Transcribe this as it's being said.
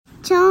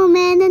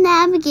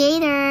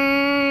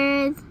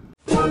navigators.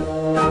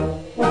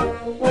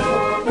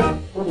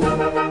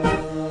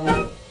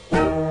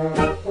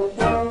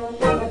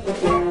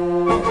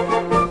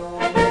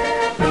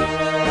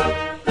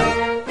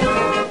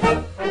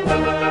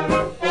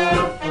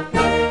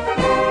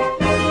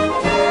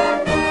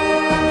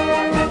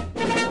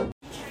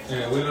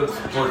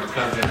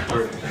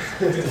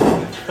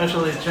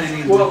 Especially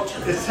Chinese. Well,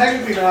 it's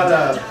technically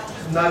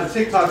not a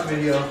TikTok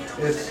video.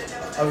 It's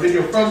a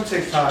video from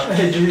TikTok.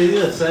 Did you do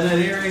the Senate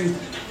hearing?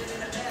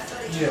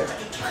 Yeah.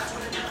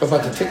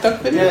 About the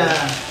TikTok video? Yeah.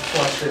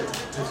 Watched it.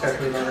 It's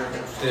actually not right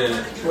now.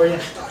 Yeah. Where you?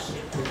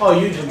 Oh,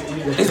 you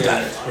did. It's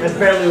got it. I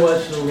barely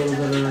watched a little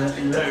bit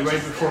of that right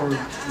before.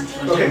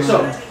 Okay,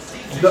 so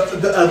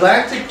the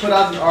Atlantic put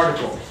out an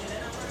article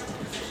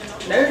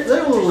They're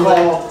a little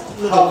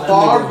called "How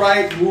Far ambiguous.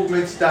 Right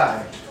Movements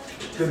Die."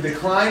 The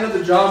decline of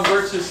the John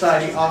Birch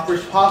Society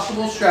offers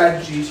possible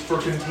strategies for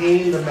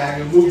containing the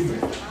MAGA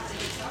movement.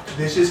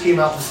 This just came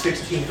out the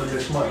 16th of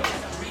this month.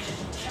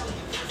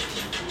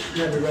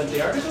 You ever read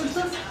the article and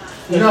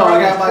stuff? No,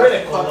 I got my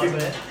critical of fucking.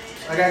 it.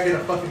 I gotta get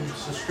a fucking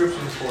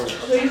subscription for it.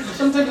 Okay,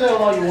 sometimes they'll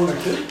allow you one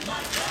or two.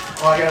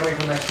 Oh, I gotta wait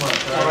till next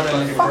month. I already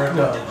fucking Fuck burned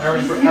no. up. I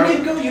already You bur- I can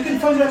already- go. You can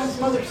find it on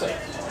some other site.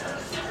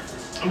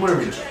 I'm gonna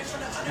read it.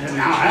 And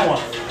now I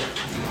want to read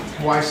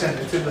it. Why I sent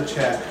it to the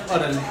chat. Oh,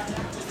 then.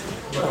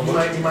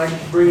 You might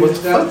bring What's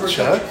this down fuck, for a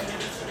Chuck?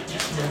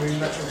 second? When we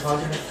met the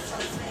talking.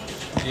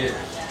 Yeah.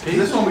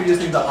 This one we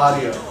just need the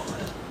audio.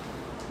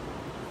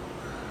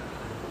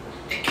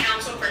 The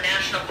Council for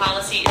National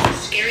Policy is the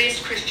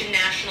scariest Christian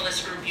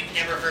nationalist group you've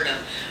never heard of.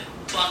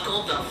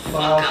 Buckle the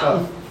fuck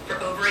up. For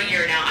over a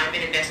year now, I've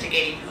been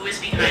investigating who is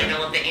behind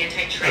all of the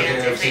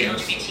anti-trans,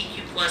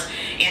 anti-LGBTQ+,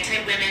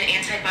 anti-women,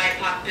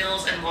 anti-BIPOC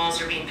bills and laws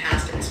that are being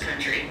passed in this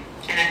country.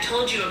 And I've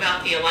told you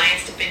about the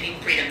Alliance Defending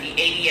Freedom, the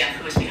ADF,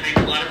 who is behind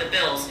a lot of the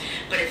bills.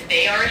 But if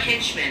they are a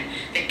henchman,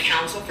 the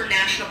Council for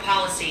National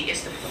Policy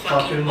is the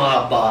fucking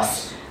mob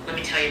boss. Let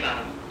me tell you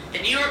about them. The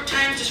New York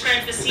Times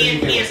describes the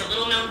CNP as a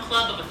little-known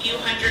club of a few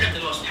hundred of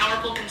the most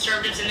powerful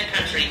conservatives in the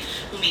country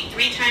who meet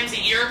 3 times a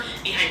year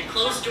behind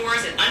closed doors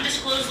at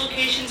undisclosed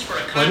locations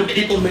for a Why do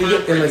people confidential make it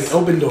in conference. like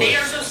open doors? They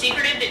are so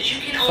secretive that you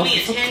can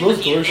only Fuck attend closed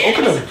with the doors. Open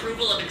unanimous them.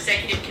 approval of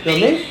executive You know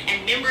what I committee, mean? and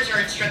members are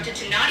instructed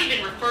to not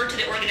even refer to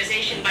the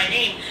organization by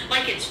name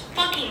like it's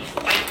fucking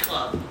Fight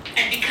Club.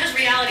 And because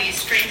reality is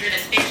stranger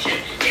than fiction,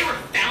 they were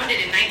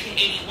founded in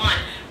 1981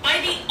 by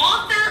the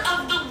author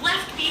of the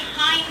Left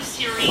Behind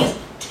series,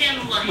 Tim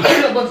LaHaye.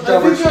 I think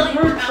I've heard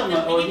some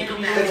of We need to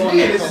go back It's to me.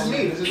 This is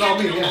me. This is we all have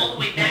to me. go Yeah. all the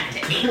way back to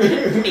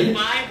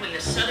 1845 when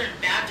the Southern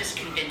Baptist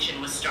Convention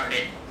was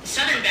started.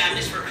 Southern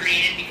Baptists were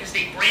created because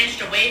they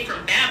branched away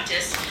from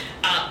Baptists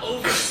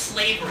over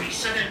slavery.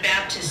 Southern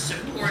Baptists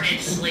supported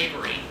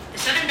slavery. The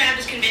Southern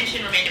Baptist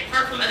Convention remained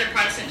apart from other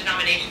Protestant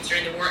denominations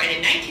during the war, and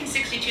in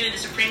 1962, the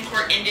Supreme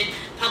Court ended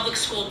public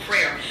school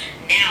prayer.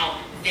 Now,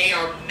 they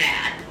are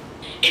mad.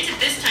 It's at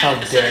this time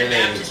that the Southern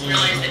Baptists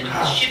realized that with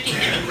the shifting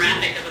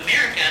demographic of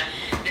America,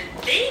 that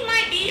they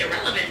might be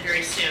irrelevant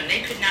very soon.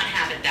 They could not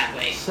have it that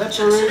way. So the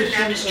Southern Separation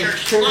Baptist of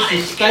Church church and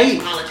plotted state.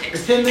 against politics.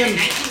 It's in them And in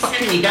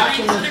fucking 1979,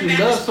 documents Southern you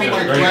love Baptist so much,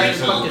 preacher right? Barry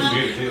Fucking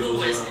Falwell, who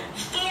was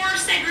for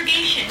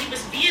segregation, he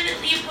was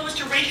vehemently opposed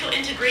to racial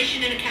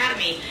integration in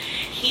academy.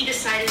 He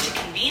decided to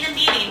convene a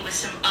meeting with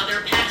some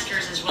other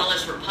pastors as well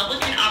as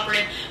Republican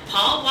operative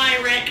Paul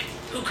Weyrich,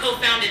 who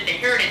co-founded the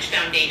Heritage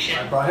Foundation,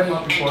 I brought him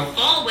up before. and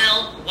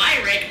Falwell,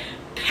 Weyrich,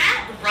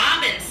 Pat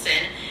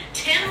Robinson,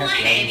 Tim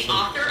LaHaye, the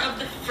author of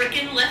the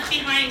frickin' Left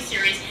Behind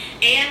series,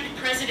 and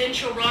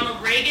presidential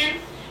Ronald Reagan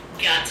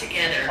got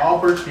together. All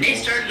Birch They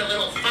people. started a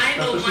little That's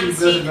what she 501c3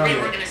 doesn't know.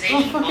 organization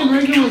Oh, fucking called the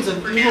Reagan was a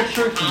Council for evil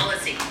National person.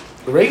 Policy,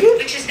 Reagan?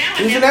 which is now a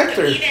He's an network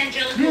actor. of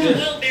evangelical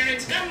Yeah. oil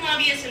barons, gun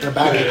lobbyists, and They're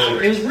bad Republican actors.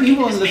 operatives He's working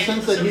evil to in the dismantle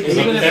sense that civil even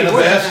if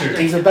society. he was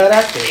He's a bad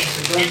actor.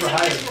 Done for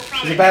hire.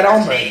 He's a bad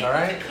hombre,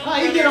 alright? Oh,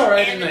 he did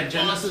alright in that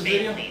Genesis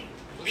video.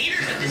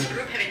 Leaders of this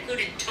group have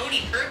included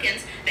Tony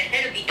Perkins, the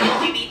head of the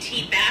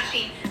LGBT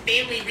Bashing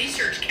Family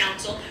Research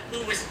Council,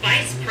 who was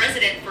vice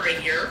president for a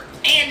year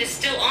and is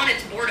still on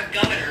its board of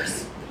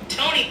governors.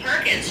 Tony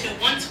Perkins, who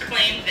once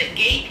claimed that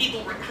gay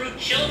people recruit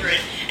children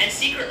and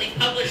secretly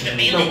published a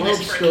mailing world's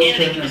list for a still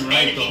candidate he was turning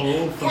right the managing,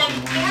 whole from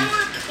fucking way.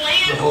 former The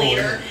Klan whole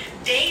leader way.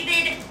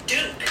 David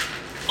Duke.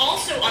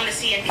 Also on the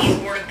CNP's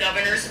board of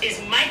governors is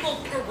Michael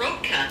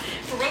Perotka.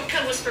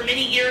 Perotka was for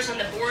many years on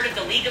the board of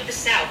the League of the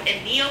South,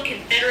 a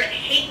neo-Confederate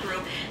hate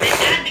group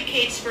that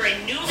advocates for a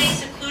newly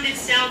secluded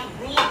South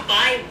ruled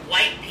by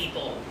white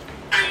people.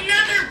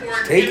 Another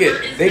board Take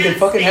member it. is They can Matt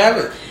fucking have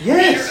it. Leader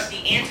Yes. of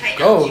the anti-LGBT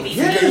Go.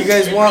 You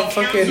guys want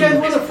fucking- You guys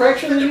want a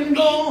fraction of it, you can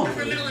go on.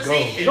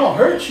 criminalization It don't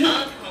hurt you.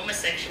 of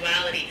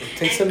homosexuality.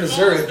 Take and some calls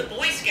Missouri. the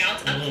Boy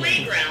Scouts a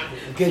playground.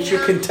 Get your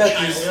for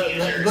Kentuckys. child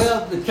users.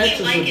 Well, the Texas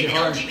He'd would be liken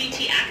hard.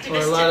 LGBT Or a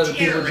activists lot of to the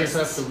people just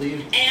terrorists. have to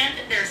leave. And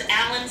there's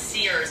Alan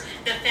Sears,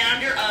 the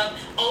founder of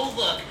Oh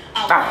Look,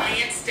 Ah,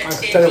 Alliance I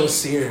Defending thought it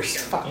was Sears.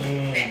 Freedom. Fuck.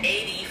 The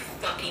 80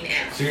 fucking fucking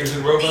F. Sears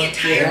and The Roebuck?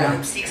 entire Yeah.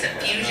 group seeks a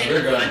fusion they're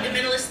of gone.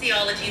 fundamentalist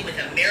theology with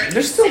American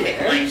They're still civic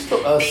there. life. There's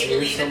still They Sears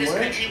believe that this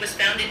somewhere. country was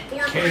founded for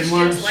Kmart.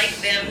 Christians like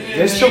them,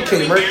 There's still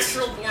generally Kmart's.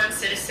 natural-born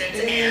citizens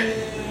and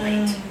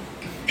white.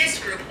 This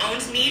group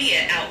owns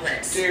media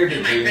outlets. Dear You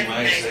to might do, recognize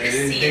I this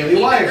say. Daily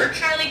CNN Wire. or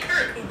Charlie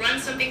Kirk, who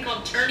runs something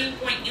called Turning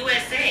Point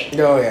USA.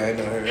 Oh yeah, I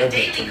know her. The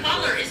Daily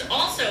Caller is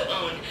also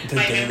owned The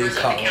by Daily members of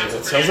the Caller. Council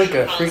That for sounds like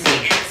National a Policy,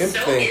 freaking and so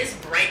thing. is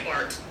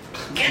Breitbart.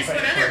 Guess what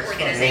other Breitbart's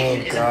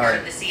organization Oh, is a part God.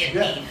 of the CNP?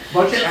 Yeah.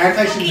 Bunch of The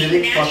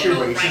anti-Semitic, National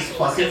fucking racist,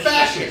 Rifle fucking Association,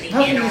 fascists. the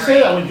How can you NRA, say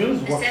that when Jews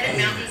the walk?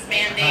 Seven Mountains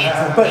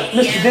mandates, But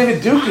the Mr.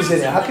 David Duke is in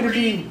it. How can it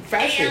be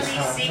fascist?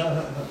 ALEC.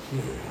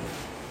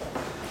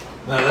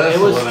 Now that's It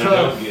the was one I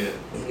tough. don't get.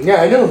 Yeah,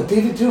 I know.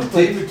 David Duke. like,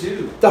 David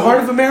too. the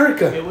heart of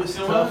America. It was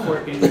tough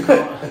working in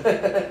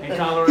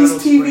Colorado. He's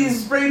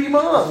TV's Springs. Brady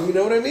Mom. You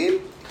know what I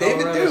mean?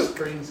 David Colorado Duke.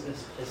 Springs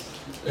is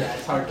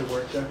it's hard to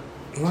work there.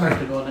 It's hard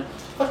to go in there.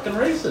 Fucking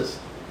racist.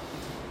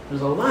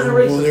 There's a lot of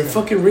racists. Well, they're there.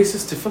 fucking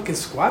racist to fucking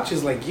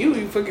squatches like you.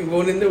 You fucking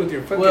going in there with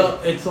your fucking Well,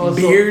 it's also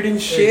beard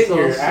and shit, it's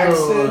your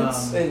also,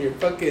 accents, and your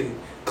fucking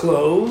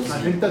clothes.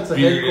 I think that's the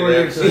Bearded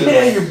headquarters. Of, accent.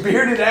 Yeah, your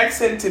bearded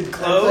accented that's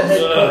the clothes.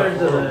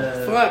 headquarters of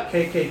the Fuck.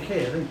 KKK.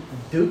 I think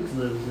Duke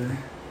lives there.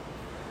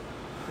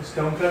 The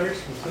Stonecutters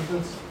from The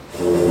Simpsons.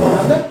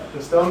 How's that?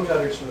 The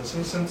Stonecutters from The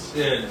Simpsons.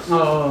 Yeah.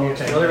 Oh, You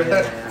okay. familiar with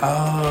that?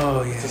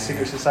 Oh yeah. It's a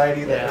secret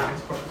society that.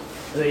 Yeah.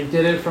 They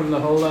did it from the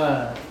whole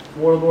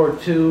World War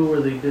II,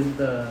 where they did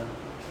the.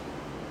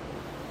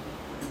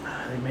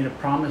 They made a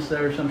promise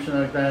there or something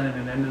like that,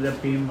 and it ended up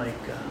being like.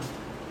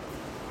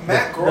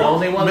 Matt The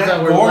only ones Matt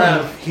that were Gorman,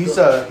 left- He's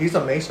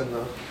a Mason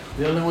though.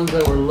 The only ones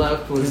that were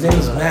left was. His name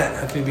is Matt.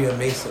 How can he be a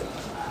Mason?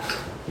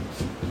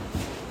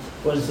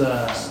 Was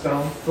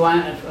Stone. no,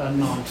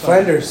 I'm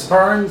sorry. Flanders.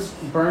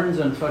 Burns,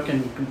 and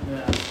fucking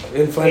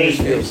In Flanders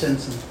Abe Fields.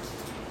 Simpson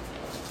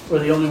were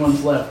the only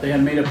ones left. They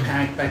had made a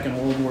pact back in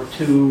World War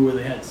II where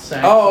they had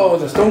sacks. Oh,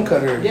 of- the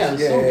Stonecutters. Yeah,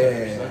 the yeah,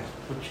 Stonecutters. yeah, yeah.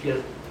 That's what you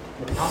get.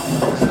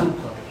 The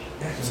Stonecutters.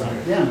 Yeah, sorry.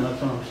 Yeah,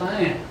 that's what I'm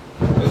saying.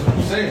 That's what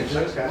I'm saying.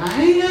 Nice guy.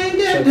 I ain't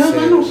that Chuck dumb.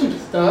 I know Sanders.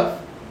 some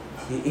stuff.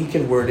 He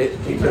can word it.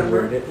 He can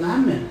word it.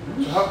 I'm in.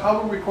 So how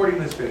are we recording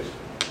this bitch?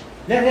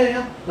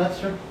 Yeah. That's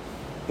true.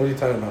 What are you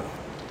talking about?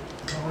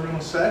 We're doing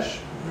a sesh.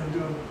 We're gonna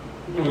do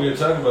We're going to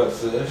talk about a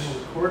this.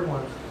 record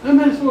one. I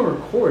might as well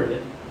record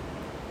it.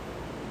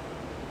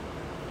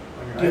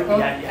 On your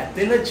iPhone? Ya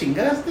te la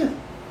chingaste.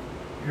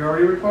 You're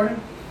already recording?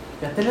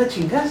 Ya te la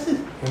chingaste.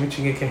 Let me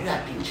chingue que. La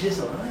pinche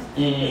soda.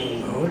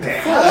 Oh, what the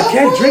hell? I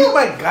can't drink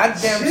my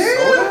goddamn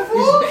soda.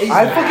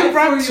 I fucking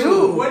brought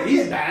two. What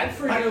is bad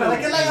for you? ¿Para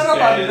qué la agarró?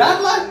 ¿Para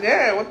mirarla?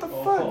 Yeah, what the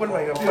fuck? What am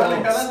I ¿Para gonna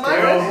limpiar las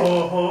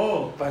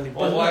Oh, manos? oh,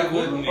 Well, why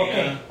wouldn't he?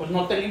 Okay, pues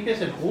no te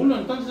limpias el culo,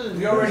 entonces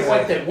you already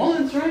wiped it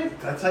once, right?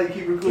 That's how you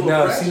keep your cool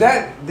No, fresh. see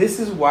that? This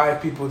is why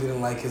people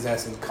didn't like his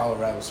ass in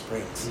Colorado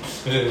Springs.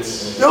 Yeah.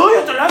 No,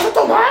 ya te la vas a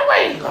tomar,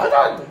 güey. Hold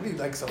on. He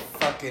likes a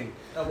fucking.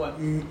 What? I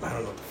don't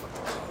know what the fuck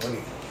they're called. What do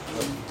you-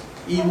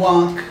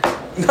 Ewok.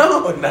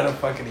 No, not a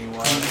fucking Ewok.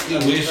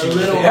 I wish A you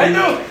little- was I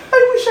know.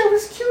 I wish I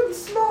was cute and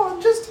small,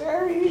 just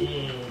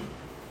hairy.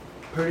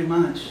 Pretty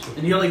much.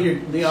 And you're like you're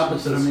the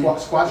opposite of me.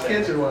 Squatch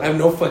kids or I what? have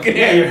no fucking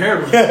Yeah, hair. your hair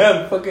was. Yeah,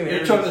 I'm fucking hair.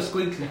 You're trying to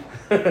squeaky.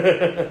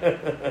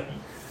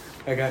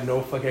 I got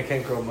no fucking. I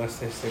can't grow a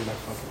mustache. Save my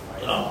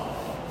fucking life.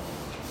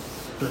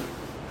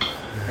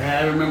 Yeah,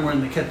 I remember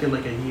when they kept you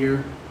like a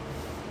year,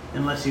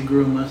 unless you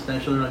grew a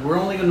mustache. So they're like, we're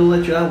only gonna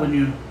let you out when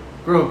you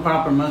grow a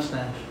proper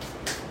mustache.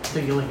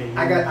 Take you like a year.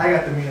 I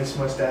got the meanest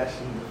mustache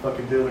in the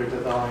fucking dealer.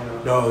 That's all I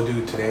know. No,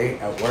 dude. Today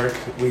at work,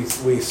 we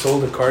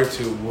sold a car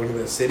to one of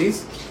the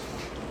cities,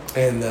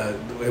 and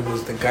it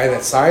was the guy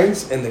that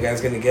signs, and the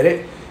guy's gonna get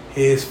it.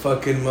 His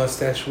fucking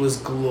mustache was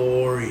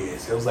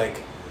glorious. It was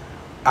like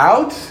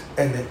out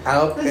and then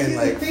out and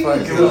like It was in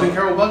fucking.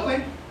 Carol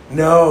Buckley?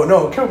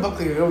 No, Carol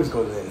Buckley always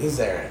goes in. He's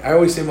there. I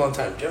always see him all the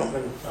time.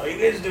 Gentlemen, how you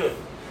guys doing?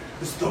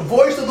 It's the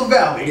voice of the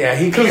valley. Yeah,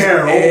 he comes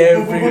Carol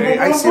every.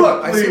 I see him all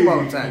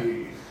the Buckley. time.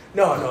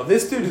 No,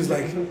 this dude is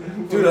like,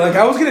 dude, like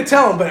I was gonna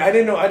tell him, but I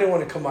didn't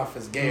want to come off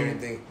as gay or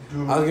anything.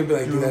 I was gonna be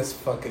like, dude, that's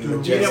fucking You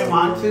majestic. didn't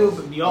want to,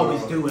 but you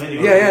always do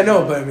anyway. Yeah,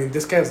 no, but I mean,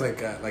 this guy's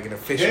like an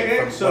official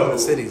Yeah, from so- one of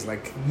the cities,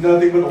 like,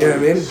 Nothing but you know what I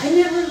mean? I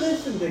never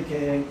listened to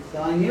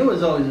KXO. I knew it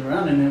was always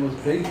around and it was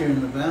big here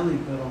in the valley,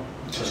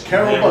 but Just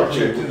Carol Never Buckley,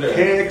 checked it out.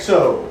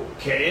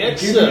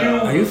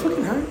 KXO. Are you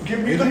fucking high? Give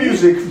me the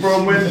music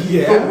from when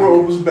Yeah. the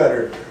world was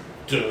better.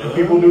 And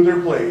people knew their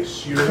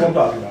place. You know what I'm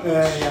talking about.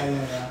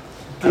 yeah.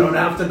 I don't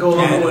have to go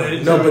all the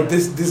way. No, but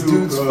this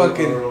dude's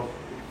fucking.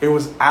 It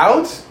was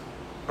out,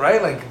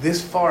 right? Like this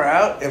far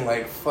out, and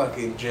like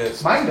fucking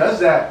just. Mine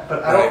does that,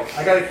 but I don't. Like-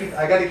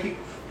 I gotta keep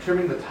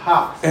trimming the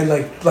top. And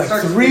like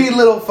starts- three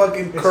little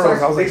fucking It curls.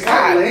 starts, I was they like,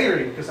 start God.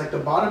 layering because like the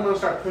bottom ones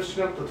start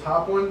pushing up the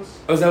top ones.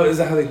 Oh, is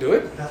that how they do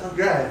it? That's not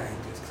good.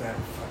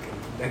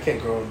 I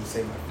can't grow in the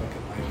same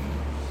fucking life.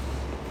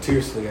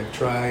 Seriously, I've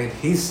tried.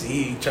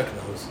 He Chuck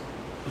knows.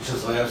 He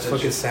just laughs It's at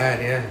fucking you.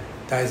 sad, yeah.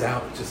 Dies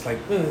out, just like.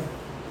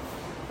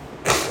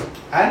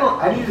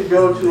 I need to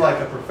go to like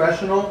a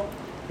professional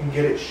and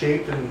get it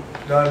shaped and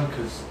done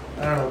because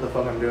I don't know what the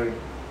fuck I'm doing.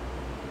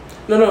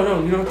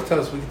 No. You don't have to tell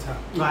us. We can tell.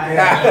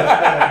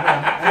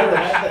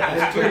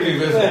 It's pretty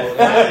visible.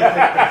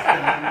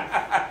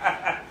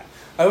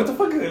 What the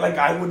fuck? Like,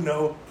 I would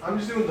know. I'm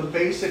just doing the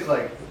basic,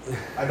 like,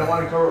 I don't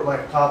want to cover my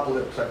top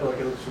lip because I feel like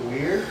it looks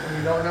weird when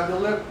you don't have the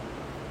lip.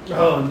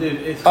 Oh,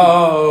 dude, it's.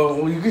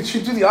 Oh, well, you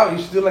should do the opposite.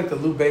 You should do like the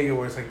Lou Bega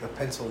where it's like the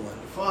pencil one.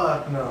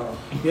 Fuck no.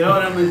 You know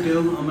what I'm gonna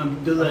do? I'm gonna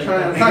do like.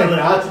 I'm trying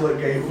not to look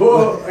gay.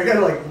 Whoa, I gotta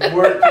like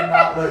work to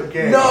not look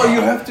gay. No, you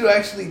have to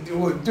actually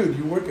do it. Dude,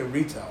 you work in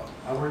retail.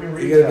 I work in You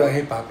gotta be retail. like,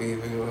 hey, Poppy,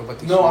 what about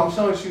these No, shoes? I'm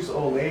selling shoes to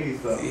old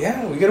ladies though.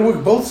 Yeah, we gotta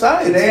work both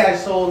sides. Today I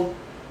sold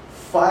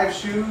 5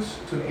 shoes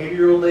to an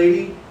 80-year-old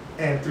lady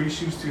and 3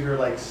 shoes to her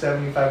like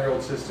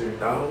 75-year-old sister.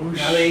 No,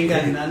 Now they ain't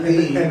got none of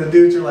these. And the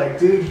dudes are like,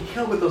 dude, you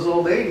kill with those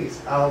old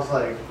ladies. I was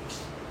like,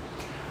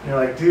 you're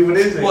like, dude, what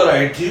is it? What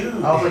I do.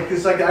 I was like,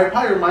 cause like I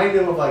probably remind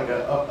him of like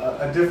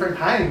a different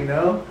time, you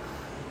know.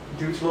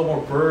 Dude's a little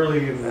more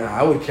burly and. Nah,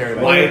 I would carry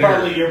Well,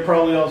 like. you're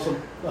probably also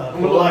I'm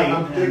polite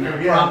I'm thicker,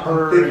 and yeah,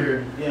 proper. I'm thicker.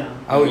 And, yeah.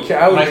 I would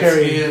Light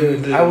carry.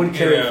 skinned Dude, I would and,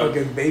 carry you know.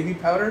 fucking baby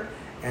powder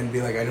and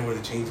be like, I know where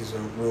the changes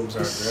rooms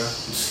are,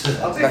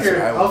 girl. I'll take That's care.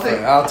 what I I'll would take.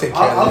 fuck- I'll take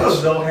care I'll of go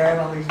this.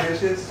 Zohan on these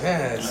bitches.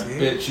 Yeah, I see.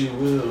 bet you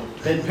will.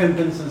 Been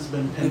pimping since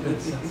been pimping.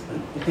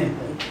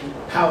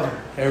 Powder.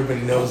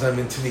 Everybody knows I'm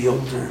into the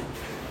older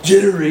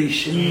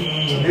generation.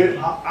 Dude,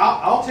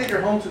 I'll take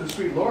her home to the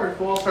Sweet Lord.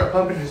 We'll all start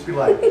pumping and just be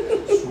like,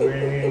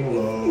 swing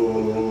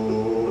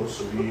low,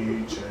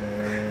 sweet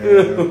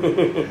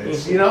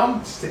chance. You know, I'm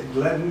just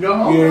letting go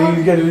home.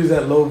 You gotta use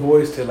that low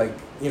voice to like,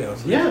 you know.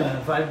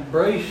 Yeah,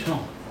 vibration.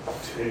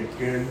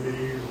 Taking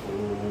me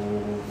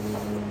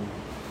home.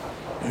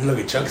 Look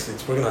at Chuck's.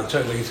 It's working on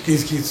Chuck. Like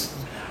he's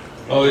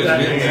Oh, it's Yeah,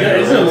 getting yeah, there.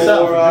 it's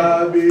himself. Before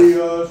I be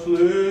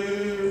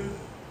asleep,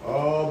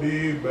 I'll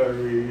be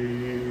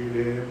buried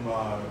in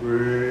my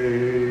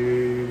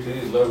grave.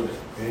 She's loving it.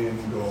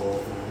 And go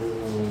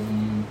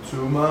home to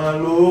my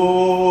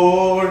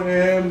Lord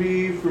and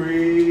be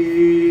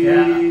free.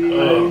 Yeah,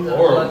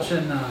 horrible.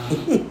 watching.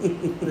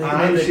 They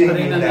I'm put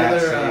singing in that another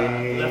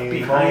same Left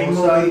Behind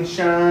old movie,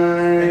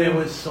 sunshine. and it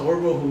was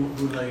Sorbo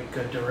who like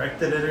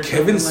directed it or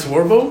Kevin something.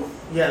 Like, Sorbo.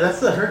 yeah, that's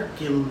the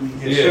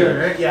Hercules. Yes,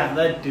 sir. Right? Yeah,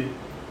 that dude.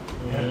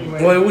 Yeah, he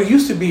went- Well, it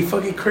used to be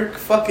fucking Kirk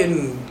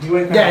fucking he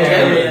went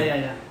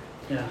Yeah.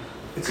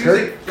 It seems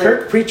Kirk, like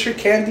Kirk Preacher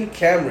Candy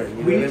Cameron.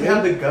 You we know need to what I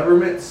have mean? the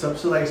government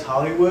subsidize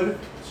Hollywood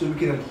so we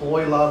can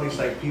employ a lot of these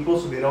like people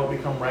so they don't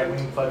become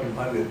right-wing fucking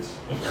pundits.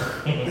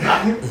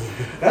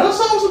 That'll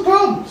solve some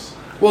problems.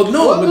 Well,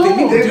 no, Well, what they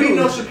need to there'd be do.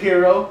 no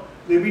Shapiro.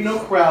 There'd be no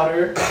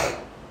Crowder.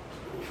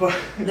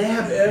 They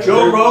have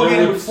Joe They're- Rogan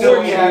they're would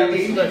still be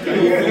fortunate-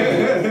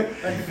 acting.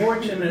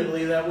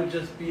 Unfortunately, that would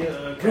just be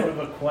a kind of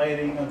a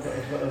quieting of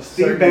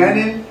Steve certain-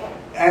 Bannon,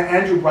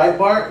 Andrew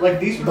Breitbart, like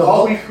these would The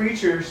all Hulk? be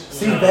creatures.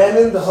 Steve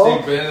Bannon, the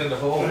Hulk. Steve Bannon, the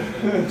Hulk.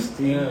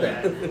 Steve Yeah.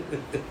 Bannon.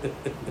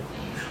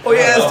 Oh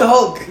yeah, it's the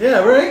Hulk. Yeah,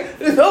 right.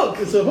 It's the Hulk.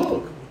 It's a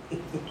Hulk.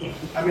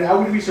 I mean, I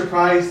wouldn't be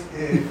surprised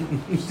if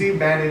Steve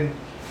Bannon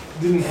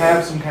didn't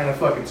have some kind of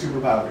fucking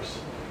superpowers.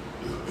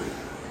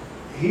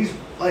 He's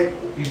like,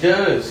 He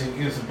does.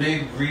 He gets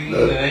big, green,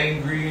 and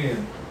angry,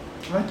 and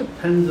That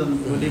depends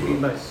on what do you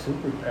mean by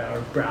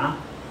superpower, brah.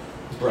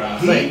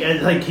 brown.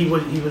 Like he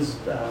was he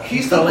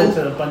He's fell the-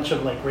 into a bunch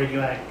of like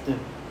radioactive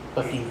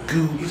fucking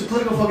goo. he's a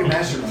political fucking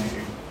mastermind, dude.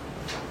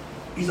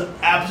 He's an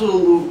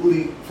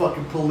absolutely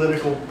fucking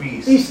political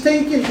beast. He's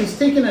taking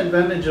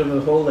advantage of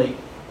the whole like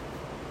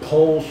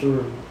Pulse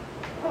or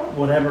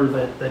whatever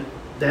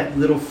that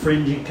little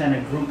fringy kind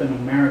of group in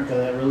America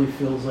that really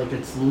feels like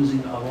it's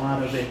losing a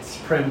lot of its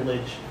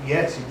privilege,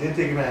 Yes, he did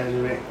take advantage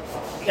of it.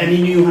 and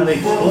he knew how to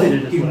exploit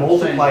it. Is He what I'm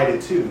multiplied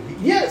it too. saying.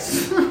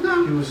 Yes,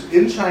 He was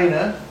in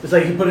China. it's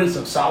like he put in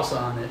some salsa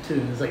on it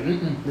too. It's like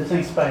this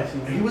ain't spicy.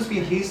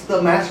 He's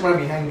the mastermind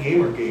behind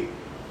Gamergate.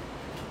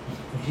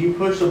 He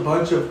pushed a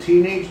bunch of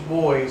teenage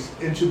boys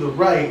into the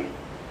right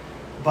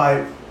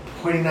by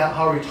pointing out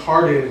how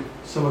retarded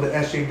some of the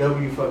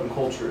SJW fucking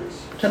culture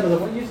is. Some of the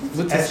what you said?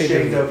 What's the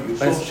SJW,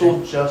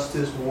 Social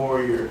Justice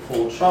Warrior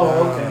culture.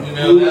 Oh, okay. You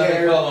know, Blue now they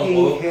hair, call him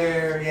pink woke.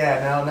 hair,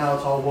 yeah, now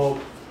it's all woke.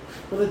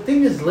 Well, the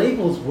thing is,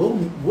 labels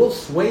will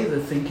sway the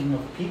thinking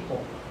of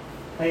people.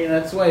 I mean,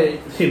 that's why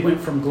it went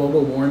from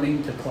global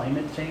warming to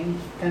climate change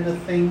kind of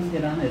thing. You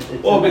know,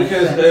 Well, makes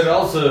because sense. it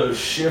also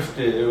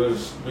shifted. It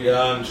was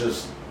beyond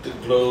just the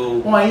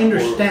globe. Well, I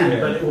understand, or-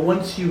 yeah. but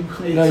once it's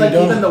No, you like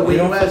don't. even the way You you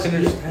don't ask, fucking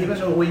understand. even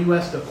the way you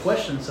ask the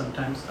question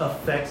sometimes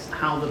affects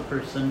how the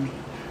person.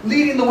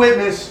 Leading the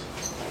witness.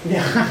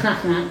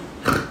 Yeah.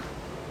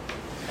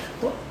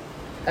 Well,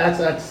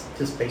 that's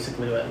just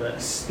basically what that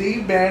is.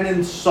 Steve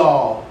Bannon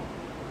saw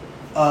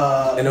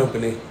An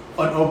opening,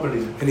 an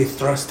opening. and he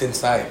thrust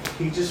inside.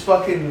 He just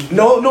fucking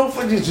No,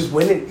 he just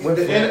went in. Went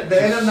the for end it.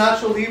 the end of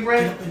Nacho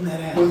Libre. in that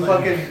ass, When like-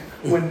 fucking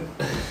when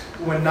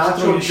Throw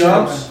Nacho your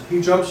jumps, shit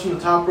he jumps from the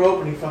top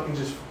rope and he fucking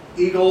just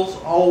eagles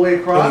all the way And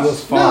he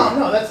goes across. far.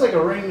 No, that's like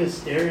a Rey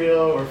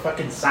Mysterio or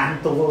fucking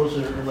Santos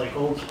or like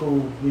old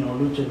school,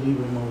 lucha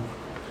libre move.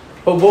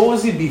 But what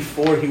was he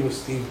before he was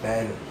Steve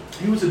Bannon?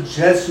 He was a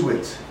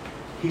Jesuit.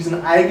 He's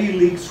an Ivy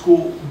League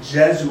school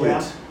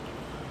Jesuit.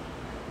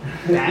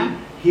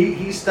 Damn.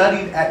 He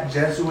studied at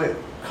Jesuit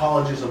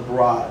colleges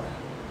abroad.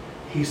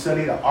 He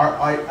studied at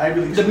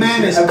Ivy League The schools.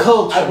 man is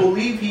cultured. I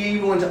believe he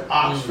even went to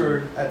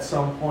Oxford at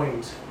some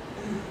point.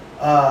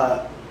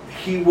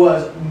 He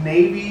was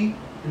Navy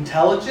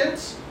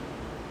intelligence,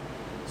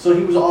 so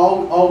he was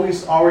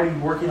always already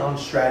working on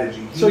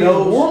strategy. He So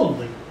knows, he's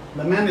worldly.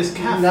 The man is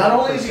Catholic. not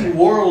only is he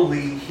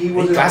worldly, he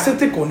was.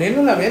 Cásate con él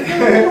a la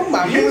verga.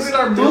 No He was in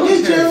our Don't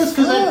get military. jealous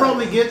because I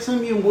probably get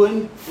some you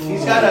wouldn't.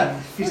 He's got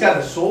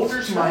a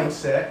soldier's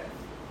mindset.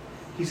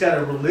 He's got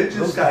a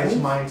religious guy's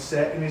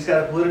mindset, and he's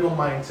got a political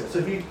mindset. So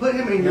if you put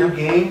him in your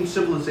game,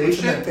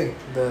 Civilization, thing?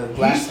 The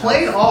he's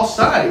played all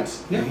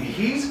sides. Yeah.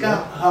 He's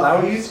got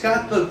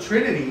the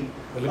trinity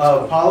It looks of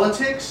cool.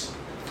 politics,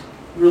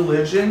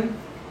 religion,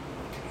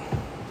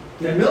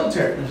 and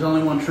military. There's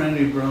only one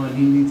Trinity, bro, and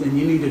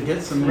you need to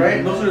get some.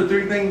 Right? Those are the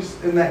three things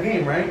in that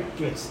game, right?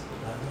 It's,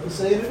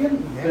 say it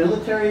again. Yeah.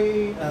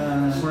 Military,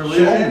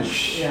 Religion.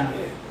 Yeah.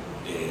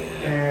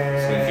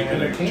 And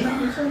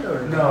Entertainment, you said,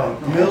 or no,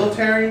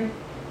 military,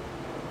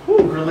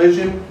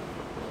 religion,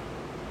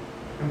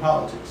 and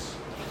politics.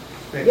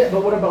 Yeah,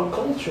 but what about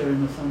culture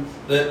in the sense?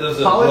 That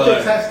doesn't Politics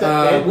apply. has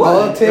to. It would,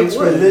 politics, it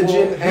would.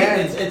 religion, Well,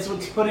 and it's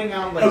what's putting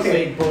out like Okay.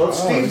 say books.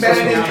 Steve it's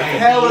putting Bannon out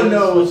hella ideas,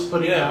 knows. it's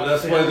putting Yeah, out but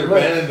that's why they're things.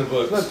 banning the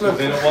books. Look, 'Cause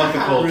they don't want the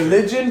culture.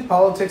 religion,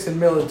 politics, and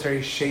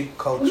military shape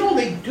culture. No,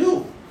 they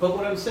do. But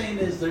what I'm saying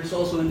is, there's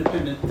also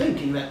independent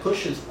thinking that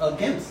pushes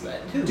against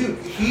that too. Dude,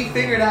 he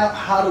figured out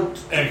how to.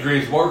 And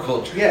creates more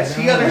culture. Yes,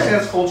 he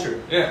understands culture.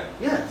 Yeah.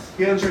 Yes.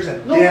 He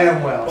understands No.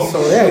 damn well. Oh, He's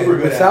So yeah, super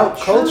good without at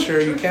it. culture,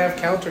 you can't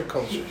have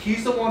counterculture.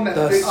 He's the one that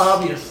Thus- fixed.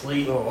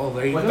 Obviously, Oh,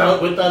 there you go.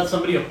 without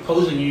somebody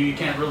opposing you, you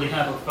can't really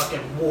have a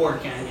fucking war,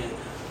 can you?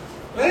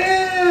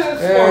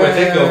 It's more of a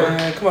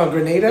takeover. Come on,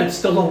 Grenada. It's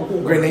still a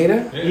war.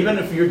 Grenada. Yeah. Even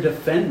if you're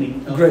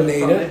defending.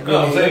 Grenada. No,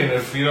 I'm saying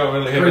if you don't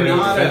really have any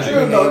Grenada.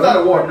 defense. No, not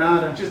a war.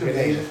 Grenada. Just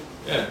invasion.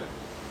 Yeah.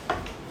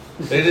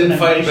 They didn't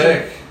fight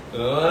back.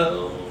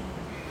 Well,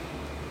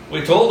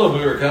 we told them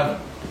we were coming.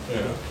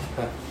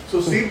 Yeah.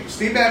 So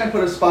Steve Bannon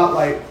put a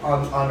spotlight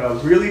on a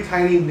really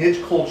tiny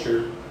niche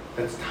culture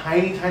that's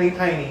tiny,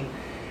 and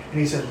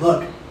he said,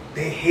 "Look,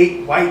 they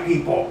hate white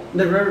people.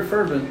 They're very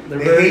fervent. They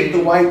hate the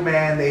white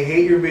man. They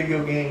hate your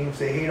video games.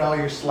 They hate all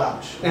your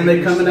slouch. And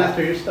they're coming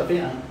after your stuff,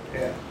 yeah.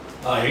 Yeah.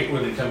 I hate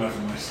when they come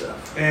after my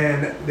stuff.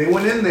 And they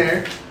went in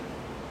there,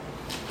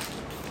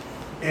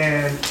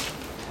 and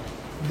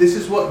this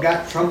is what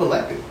got Trump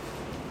elected.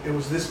 It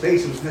was this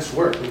base. It was this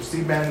work. It was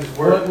Steve Bannon's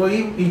work. Well,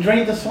 he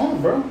drained the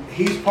swamp, bro.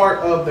 He's part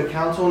of the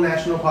Council on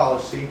National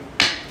Policy.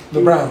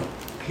 The Brown.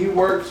 He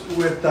works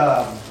with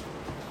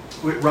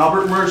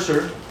Robert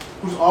Mercer,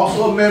 who's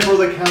also a member of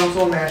the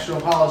Council on National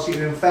Policy.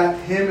 And in fact,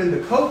 him and the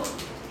Koch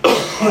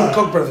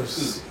Koch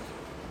brothers.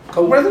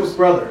 Koch brothers.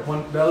 brother, the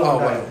other Oh, one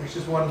died. wow. There's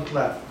just one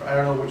left. I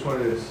don't know which one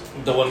it is.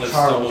 The one that's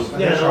Charles. still.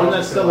 Yeah, the one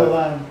that's still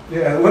alive.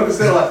 Yeah, the one that's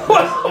still left.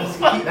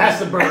 That's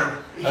the bird.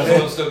 That's the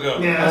one still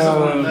going. Yeah, that's the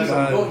one. Oh, That's the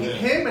God. Well, one.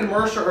 him and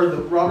Mercer are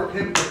the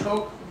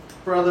Koch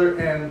brother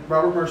and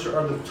Robert Mercer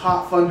are the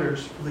top funders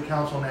for the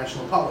Council on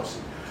National Policy.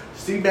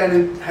 Steve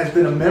Bannon has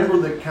been a member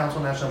of the Council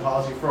on National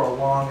Policy for a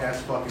long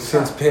ass fucking time.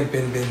 Since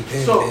pimpin', been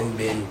pimpin', So-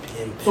 been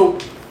pimpin'. So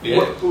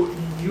Yeah.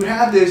 you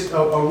have this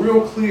a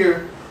real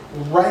clear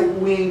right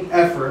wing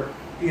effort.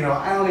 You know,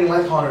 I don't even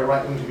like calling it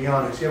right wing to be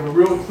honest. You have a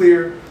real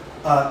clear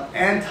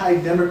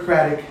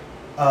anti-democratic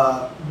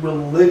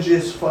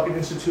religious fucking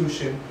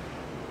institution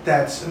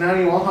that's and I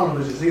don't even want to call them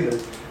religious either.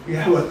 You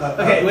have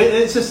Okay, wait,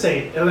 let's just say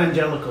it.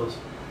 Evangelicals.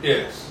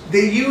 Yes.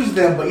 they use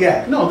them, but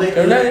yeah. No,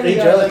 They're not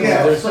evangelicals,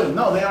 they're- themselves.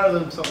 No, they are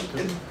themselves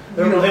too.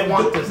 You know, They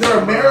want this.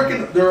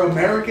 They're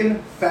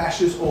American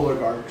fascist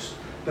oligarchs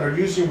that are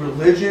using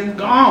religion,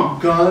 Gone.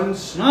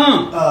 guns,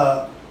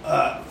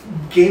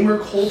 gamer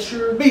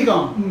culture, Be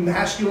gone.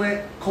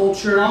 masculine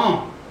culture.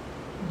 Gone.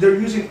 They're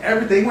using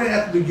everything. They went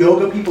after the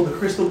yoga people, the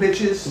crystal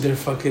bitches. They're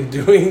fucking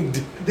doing.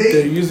 They-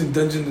 They're using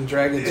Dungeons and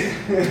Dragons.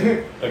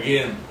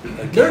 Again.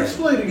 They're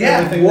exploiting Yeah,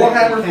 everything.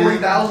 Warhammer they can.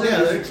 40,000. Yeah,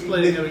 they're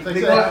exploiting everything.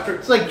 They go after-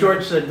 It's like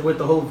George said with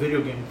the whole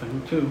video game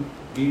thing too.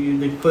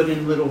 They put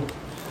in little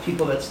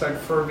people that start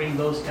ferving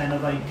those kind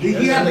of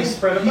ideas, and they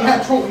spread them he out.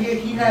 had troll.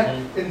 He had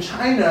in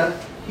China.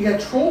 He had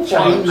troll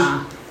farms.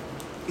 China.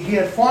 He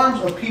had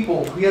farms of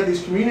people. He had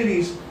these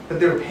communities that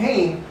they were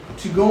paying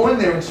to go in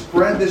there and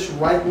spread this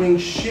right wing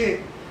shit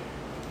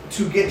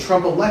to get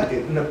Trump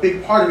elected. And a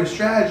big part of his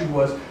strategy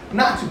was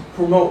not to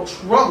promote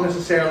Trump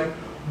necessarily,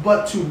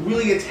 but to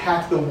really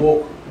attack the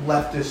woke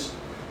leftist,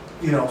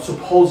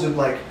 supposed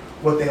like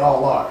what they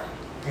all are.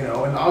 And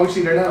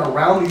obviously they're not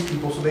around these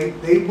people, so they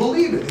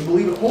believe it. They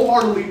believe it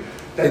wholeheartedly.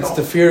 That It's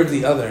the fear of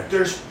the other.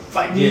 there's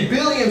like Yeah.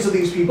 billions of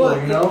these people,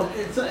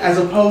 But as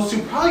opposed to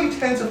probably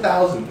tens of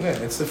thousands. Yeah,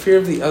 it's the fear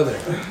of the other.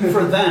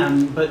 for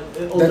them, but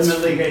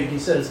ultimately, like he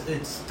says,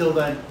 it's still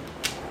that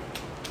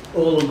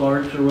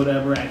oligarchs or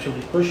whatever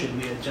actually pushing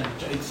the agenda,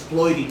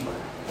 exploiting.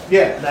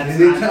 Yeah, That's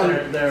they not tell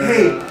their- them, their,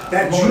 hey,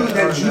 that motive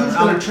or Jew's their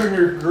gonna out- turn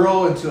your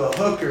girl into a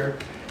hooker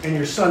and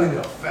your son into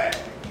a fag.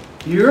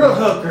 You're a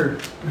hooker.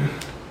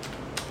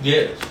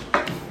 Yes.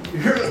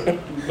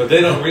 But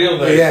they don't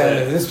realize Yeah,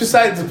 that. it's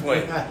besides the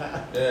point.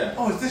 Yeah.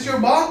 Oh, is this your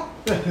mom?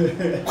 Yeah,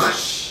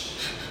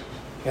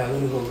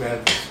 let me go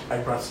grab this. I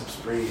brought some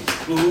sprays.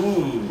 He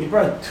Ooh.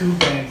 brought 2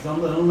 bags.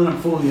 Don't let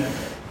him fool you.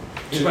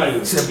 He brought a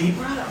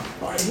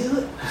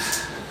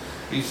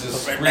He's a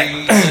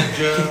spree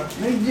ninja.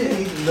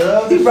 He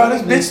loves. He brought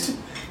his bitch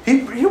to.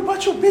 You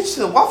brought your bitch to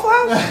the Waffle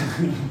House?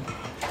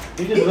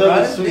 He He just brought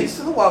loves his the bitch sweets.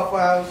 to the Waffle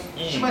House.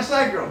 She's my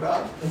side girl,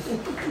 dog.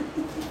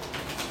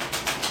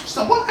 She's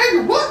like, what? Hey,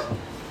 what?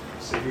 I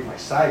said, you're my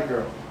side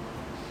girl.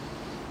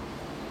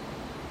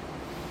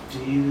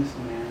 Jesus,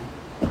 man.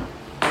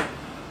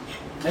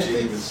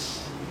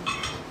 Jesus.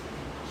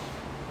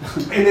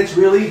 And it's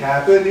really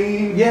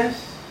happening.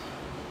 Yes.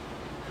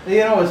 You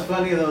know, it's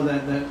funny though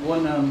that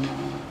one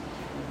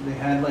they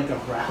had like a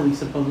rally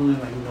supposedly,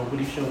 like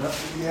nobody showed up.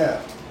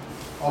 Yeah.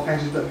 All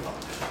kinds of stuff.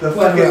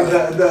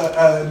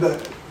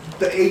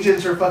 The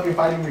agents are fucking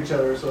fighting each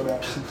other, so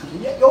that.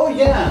 Yeah, oh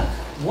yeah.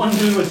 One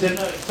dude was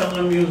telling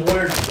him he was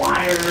wearing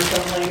wire or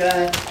something like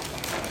that.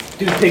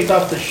 Dude takes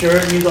off the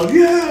shirt and he's like,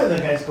 yeah. The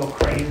guys go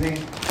crazy.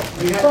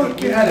 You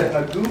had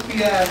a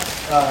goofy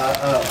ass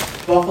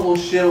Buffalo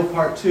Shill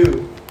Part 2,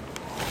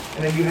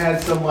 and then you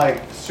had some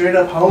like straight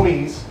up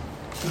homies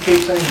who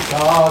kept saying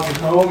dog and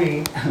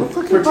homie,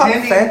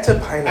 pretending, Fanta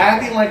pineapple.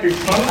 acting like you're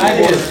Trump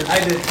I supporters.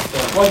 did.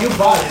 Well, you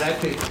bought it. I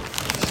paid.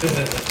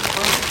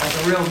 Like a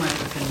real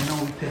Mexican, you know,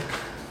 we pick.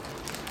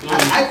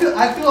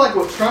 I feel like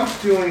what Trump's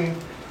doing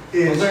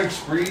is Those aren't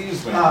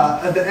sprees,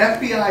 man. the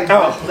FBI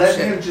Oh, let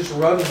shit. him just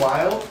run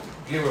wild,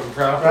 Give him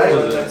proper. right?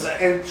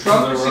 And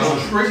Trump is They're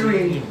just wrong.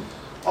 triggering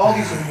all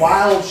these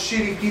wild,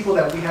 shitty people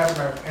that we have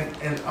in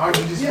our and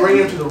you just bring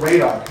them to the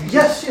radar. He's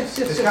Yes.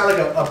 It's kind of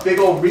like a big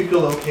old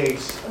Ricola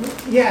case.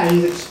 Yeah,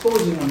 he's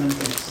exposing them in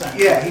some sense.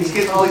 Yeah, he's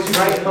getting all these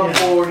people to come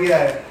forward,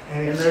 yeah.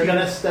 And they're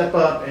gonna step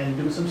up and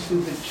do some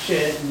stupid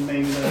shit, and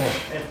maybe the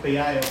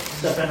FBI will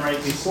step in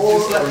right before.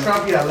 just let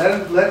Trump,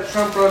 let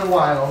Trump run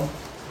wild,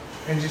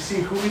 and just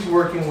see who he's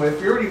working with.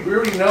 We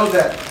already know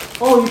that.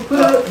 Oh, he put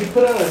out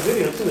a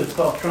video too. It's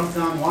called Trump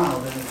Gone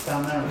Wild, and it's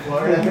down there in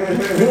Florida.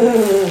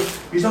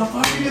 He's all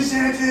fucking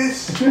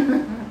DeSantis.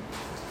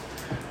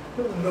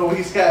 No,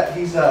 he's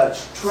Trump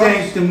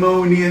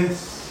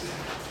Sanctimonious.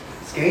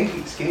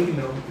 skanky.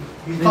 No,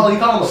 he called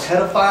him a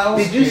pedophile.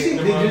 Did you see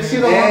the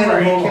one And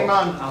where he homo. came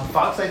on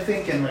Fox, I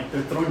think, and like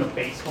they're throwing a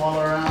baseball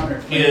around or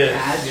playing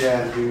Yes. catch?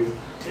 Yeah, dude.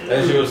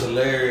 That shit was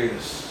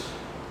hilarious.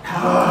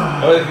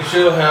 But it can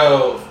show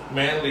how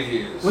manly he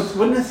is.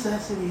 What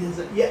necessity is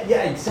it?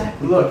 Yeah,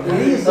 exactly. Look, Why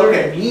is there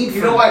a need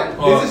you for know what?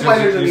 Oh, This is why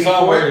there's a you need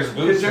saw for where it. his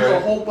boots, Because there's a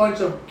right? whole bunch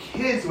of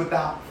kids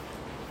without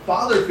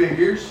father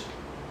figures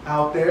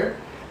out there.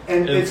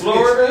 And In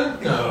Florida?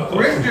 No.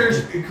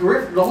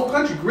 The whole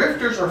country,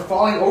 grifters are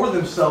falling over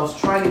themselves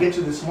trying to get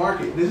to this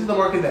market. This is the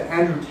market that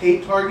Andrew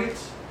Tate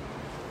targets.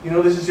 You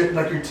know, this is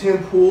like your Tim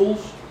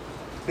Pools.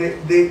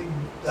 They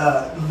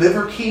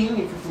Liver King, if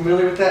you're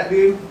familiar with that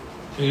dude.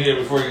 Yeah,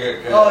 before you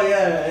got caught. Oh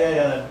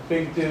yeah,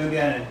 big dude,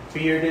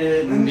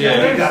 bearded, and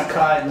Yeah. he got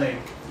caught, like,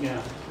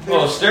 yeah.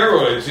 Well,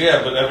 steroids,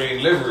 yeah, but I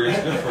mean, liver is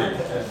good for you.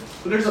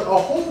 But there's a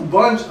whole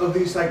bunch of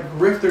these like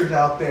grifters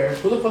out there.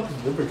 Who the fuck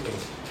is Liver King?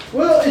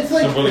 Well, it's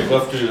like Some really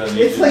buff dude on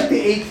it's YouTube. like the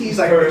 80s. He's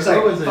like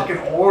fucking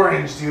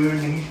orange, dude,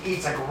 and he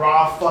eats like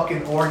raw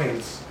fucking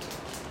organs.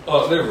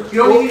 Oh, liver.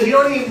 You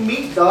don't eat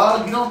meat,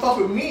 dog. You don't fuck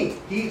with meat.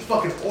 He eats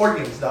fucking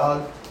organs,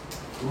 dog.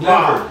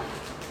 Liver.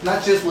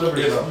 Not just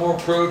livers, It's though. more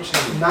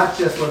protein. Not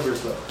just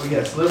livers, though. But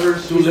yes,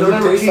 livers. Dude, he's the liver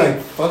liver tastes king.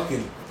 like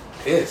fucking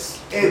piss.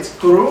 It's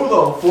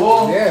crudo,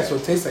 fool. Yeah, so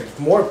it tastes like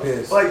more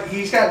piss. Like,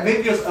 he's got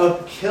videos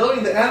of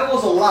killing the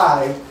animals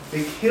alive.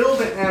 They kill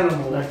the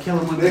animal. They kill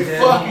him when They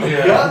they're fucking dead.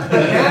 Yeah. gut the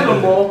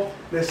animal.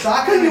 They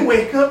sock How him. you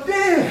wake up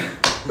dead?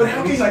 But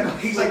how he's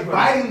like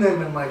biting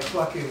them and like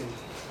fucking.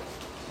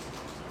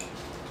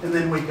 And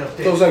then wake up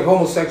dead. So it's like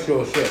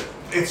homosexual shit.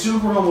 It's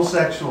super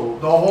homosexual.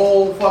 The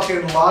whole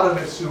fucking lot of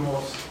it's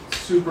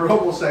super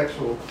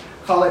homosexual.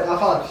 I call it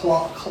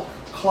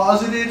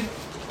closeted.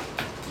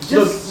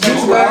 Just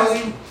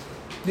Sexuality.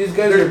 These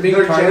guys are being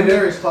Their targeted.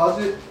 gender is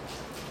closet.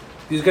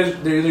 These guys,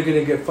 they're either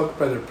gonna get fucked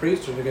by their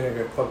priest or they're gonna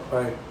get fucked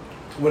by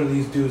one of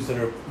these dudes that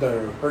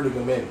are hurting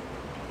them in.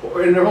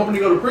 And they're hoping to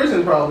go to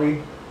prison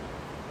probably.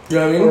 You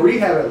know what I Or mean?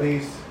 rehab at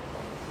least.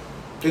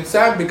 It's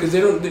sad because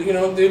they don't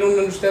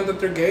understand that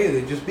they're gay.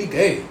 They just be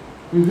gay.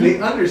 They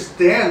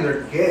understand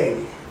they're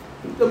gay.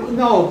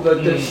 No,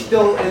 but they're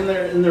still in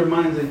their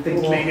minds. They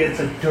think maybe it's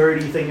a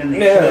dirty thing and they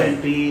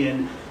shouldn't be,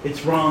 and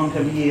it's wrong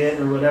to be it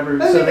or whatever.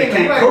 That's so the they thing,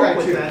 can't right, cope right,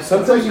 with too. that.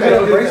 Sometimes you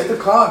gotta embrace the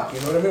cock. You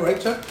know what I mean, right,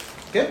 Chuck?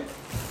 Okay.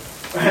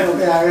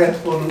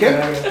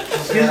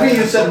 Excuse Me,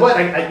 you said what?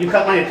 You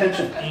caught my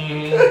attention.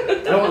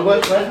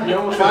 What? You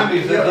almost found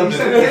these.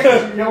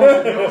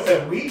 You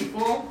said weed,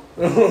 fool.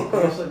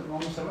 Almost said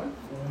what?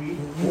 Weed.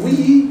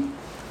 We.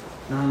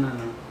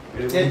 No.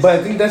 It's- But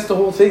I think that's the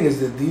whole thing is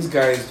that these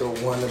guys don't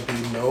want to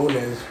be known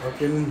as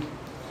fucking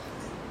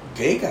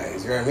gay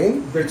guys. You know what I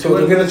mean? They're So too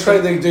they're gonna try.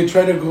 innocent. They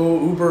try to go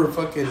uber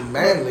fucking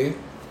manly.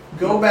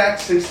 Go back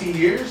 60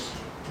 years.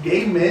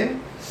 Gay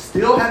men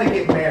still had to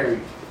get married.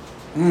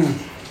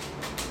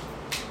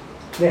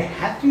 They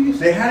had to use.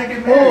 They had to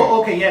get married.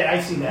 Oh, okay, yeah,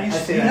 I see that. I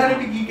see You that. had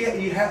to be.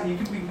 You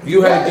could be.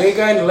 You had a gay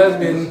guy and a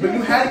lesbian. but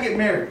you had to get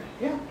married.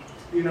 Yeah.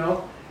 You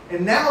know,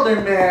 and now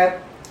they're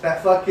mad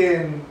that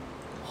fucking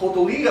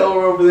Hotolito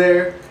over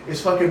there is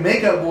fucking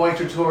makeup boy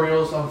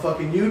tutorials on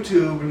fucking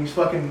YouTube, and he's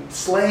fucking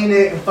slaying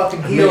it and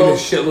fucking Making a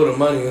heels. shitload of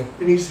money.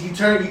 And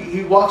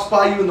he walks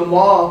by you in the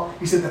mall.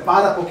 He said, "Te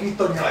para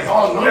poquito," and you're like,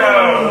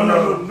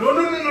 "Oh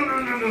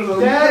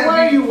no. Dad,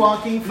 why are you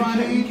walking You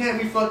funny?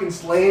 can't be fucking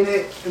slaying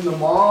it in the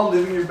mall,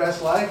 living your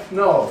best life.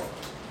 No,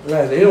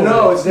 Yeah, they don't.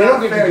 no, it's they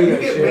not don't fair. do You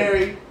that get shit.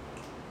 married,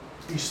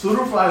 you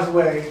slaughter flies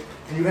away,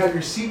 and you have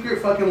your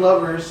secret fucking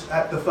lovers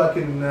at the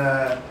fucking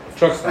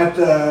Truck stop. at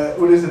the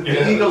what is it? The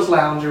Yeah. Eagles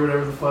Lounge or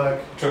whatever the fuck.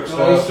 Truck The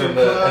stops Oyster and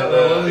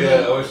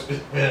Club,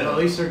 At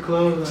least they're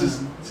closed.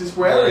 just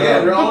wherever. Yeah,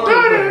 they're all over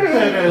the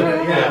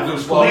place. Yeah,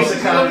 Goose Balls. Places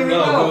you don't even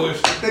No, know.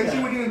 Goose. Things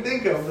you wouldn't even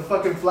think of. The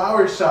fucking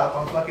flower shop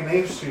on fucking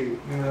 8th Street.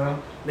 You know.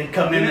 They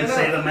come in and Yeah.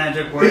 say the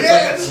magic word. It's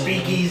Yeah. like a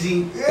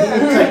speakeasy.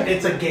 Yeah.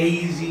 It's a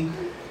gazy.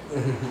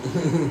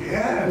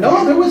 Yeah.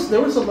 No, there was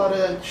a lot of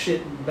that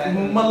shit back.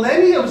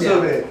 Millenniums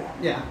of it.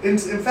 Yeah. In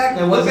fact,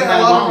 That look wasn't at that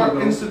a lot long of our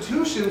ago.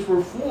 institutions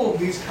were full of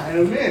these kind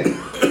of men.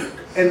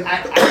 And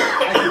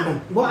I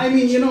Well, I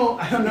mean,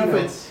 I don't know You if know.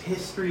 it's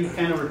history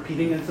kind of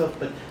repeating itself,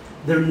 but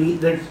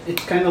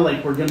it's kind of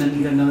like we're gonna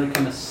need another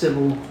kind of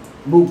civil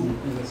movement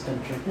in this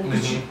country, and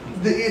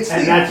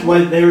that's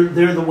why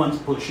they're the ones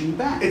pushing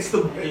back. it's the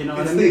You know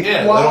what it's I the mean? Yeah, they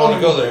don't want equality.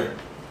 to go there.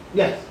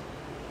 Yes,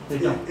 they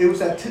don't. It was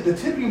that the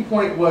tipping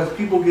point was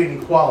people getting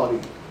equality,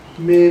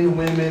 men,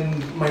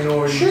 women,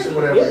 minorities,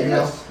 whatever. Yeah, you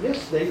know.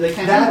 yes, they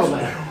can't handle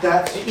that.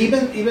 That's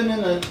Even in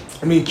a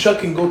I mean, Chuck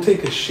can go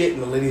take a shit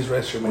in the ladies'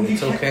 restroom and you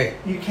it's can't- okay.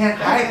 You can't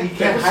hide. You that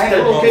can't was hide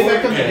still it. okay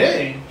back in the Yeah.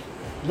 day.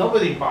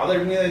 Nobody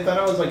bothered me. They thought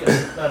I was like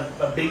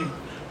a big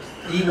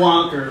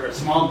Ewok or a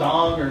small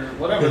dog or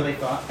whatever they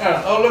thought.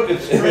 Yeah. Oh, look,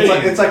 it's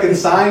It's like in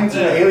Signs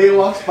when the alien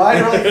walks by.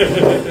 You're like,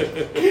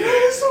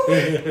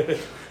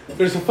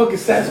 There's a fucking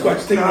Sasquatch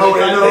thing. no, they-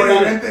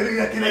 no,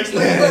 they- can I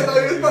explain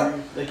that?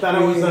 They thought I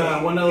was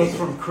one of those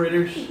from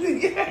Critters.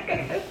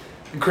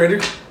 Critter?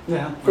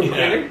 Yeah. From Yeah.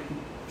 Critter?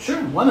 Sure,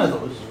 one of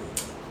those.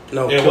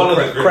 No, Yeah, kill one of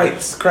the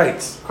Krites.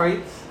 Krites.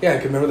 Crates? Yeah, I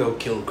can remember they'll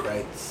kill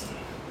Krites.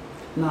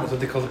 No. That's what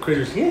they call the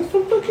critters. Yeah,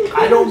 from fucking critters.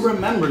 I don't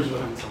remember is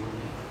what I'm telling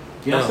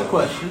you. You asked No. a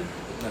question.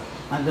 No.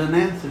 I done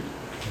answered.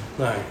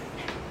 No.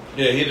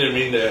 Yeah, he didn't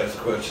mean to ask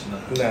a question. No, I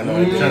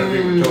He's didn't. trying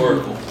to be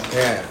rhetorical.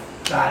 Yeah.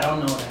 I don't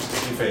know that.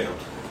 He failed.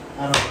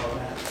 I don't know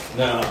that.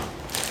 No.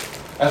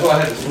 That's why I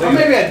had to sleep. Or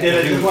maybe I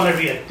did. I just want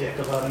to be a dick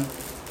about him.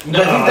 No,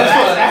 But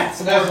that's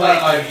that's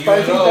not like you But I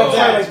at think all. that's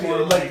why That's like, more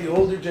like like- the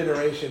older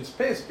generation's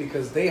pissed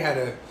because they had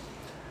to,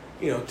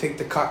 take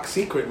the cock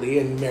secretly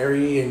and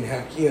marry and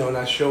have,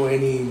 not show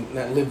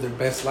not live their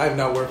best life,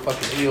 not wear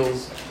fucking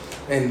heels.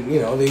 And,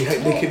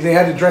 they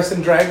had to dress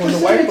and drag when the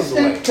wife was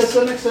away. To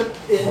some extent,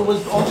 it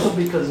was also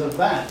because of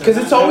that. 'Cause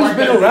it's They always weren't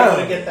been gonna be able around.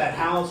 to get that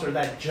house or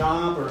that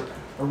job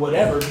or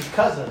whatever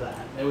because of that.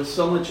 There was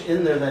so much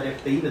in there that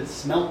if they even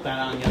smelt that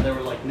on you, they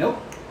were like, nope,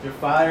 you're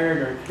fired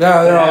or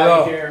No, get no, out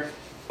no. of here.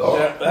 Yeah,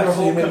 Your that's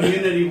whole semen.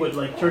 community would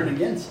like turn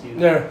against you.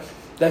 There,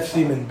 that's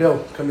semen.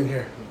 Bill, come in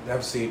here. Have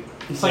a seat.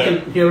 It's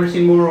like, you ever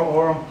seen Moral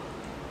Oral?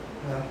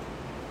 Yeah.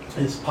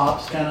 His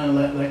pops kind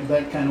of,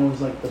 that kind of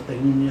was like the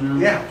thing,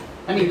 Yeah,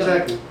 I mean,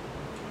 exactly.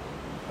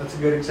 That's a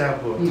good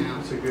example. Yeah.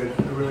 That's a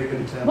really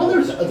good example. Well,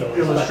 there's other ones,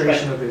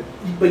 illustration of it.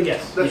 But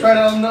yes. That's yes. right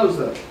on the nose,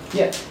 though.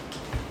 Yeah.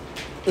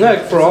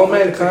 Like for all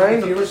It's a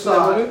mankind, you ever seen that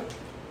facade. movie?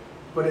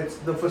 But it's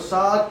the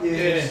facade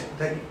is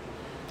that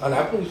On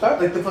Apple, you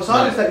thought? like the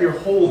facade is that you're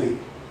holy.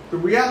 The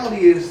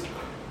reality is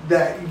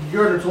that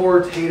you're an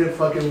authoritative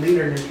fucking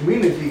leader in your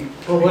community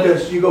Well, what-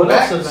 because you go what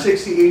back else is that?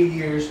 60, 80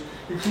 years.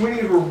 Your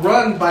communities were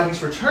run by these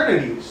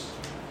fraternities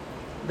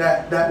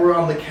that were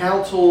on the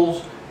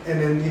councils and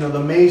then the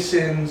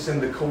Masons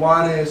and the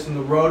Kiwanis and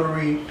the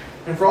Rotary,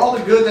 and for all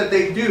the good that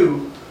they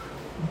do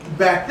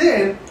back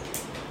then,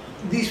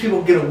 these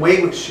people get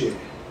away with shit,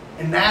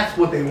 and that's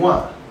what they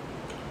want.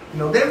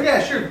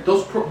 Sure,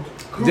 those groups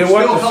They still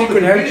want the help secret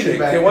community handshake.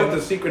 back They then. want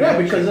the secret Yeah,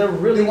 handshake. because they're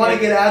really They want to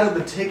get out of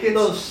the tickets.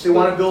 Those- They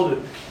want to be able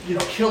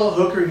to, kill a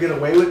hooker and get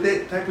away with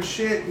it, type of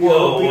shit.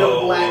 Whoa, Beat up a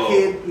whoa, black whoa.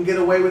 kid and get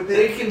away with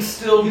They it. can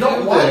still You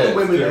don't do want that the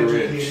women if they're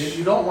educated. rich.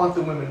 You don't want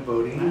the women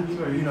voting. That's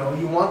right.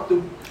 You want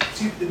the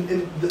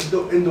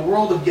in the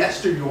world of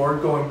yesteryear,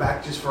 going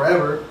back just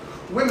forever,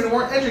 women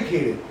weren't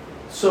educated.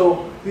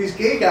 So these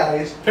gay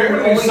guys would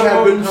Apparently only some have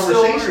of good them still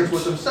conversations aren't.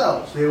 with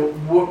themselves.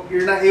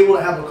 You're not able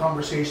to have a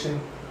conversation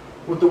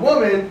with the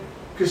woman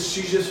because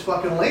she's just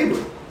fucking labor.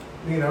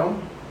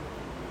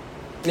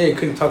 Yeah, you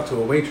couldn't talk to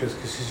a waitress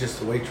because she's just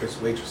a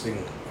waitressing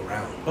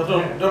around. But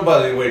don't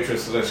bother the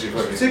waitress unless you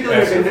fucking ask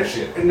Particularly her in for their,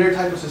 shit. in their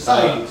type of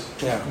societies.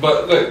 Yeah.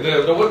 But look,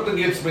 the what that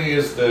gets me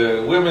is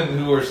the women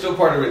who are still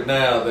part of it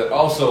now that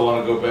also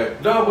want to go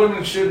back. No,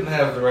 women shouldn't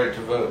have the right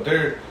to vote.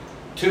 They're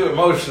too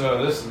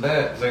emotional, this and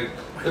that. It's like,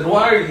 Then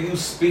why are you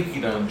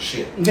speaking on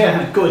shit?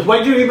 Yeah, good.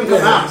 Why'd you even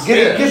come out?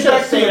 Get You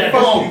back to stay the at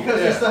fucking home. because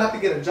Yeah. you still have to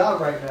get a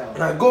job right now.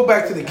 Now go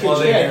back to the kitchen. Well,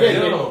 they-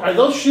 Yeah. Are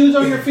those shoes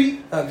on your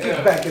feet? Get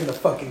Yeah. back in the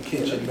fucking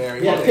kitchen,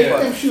 Mary. Yeah, What the take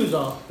fuck? them shoes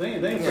off. They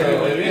ain't Yeah,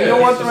 for You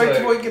don't want the it's right just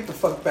to like- boy? Get the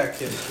fuck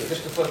back in the Get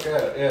kitchen. the fuck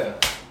out, yeah.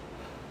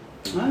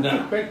 That's No.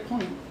 a great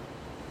point.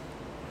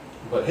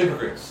 But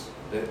hypocrites,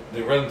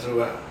 they run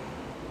through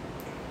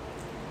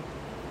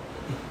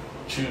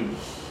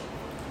choose.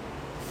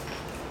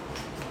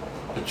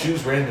 But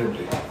choose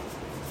randomly.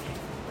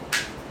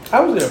 I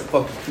was gonna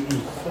fucking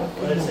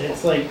choose.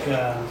 It's like,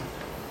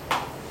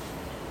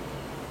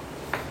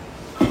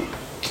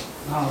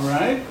 all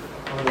right.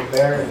 Or the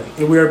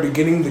Baron. We are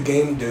beginning the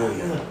game Dune.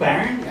 The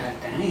Baron? God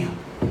damn.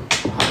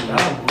 Hot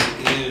dog.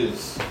 It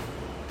is.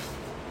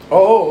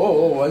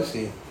 Oh, I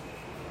see.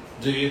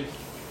 Do you?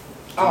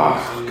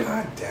 Oh,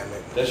 god damn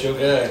it. That's your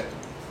guy.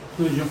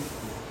 Who's you?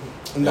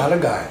 Not a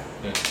guy.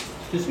 Yeah.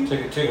 Excuse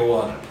me? Take a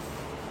water.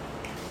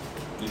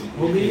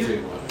 Will be you? take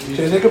a water. Should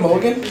I take a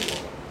mulligan?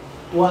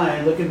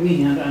 Why? Look at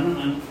me. I don't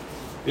know.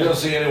 You don't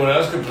see anyone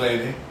else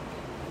complaining.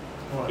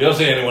 You don't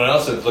see anyone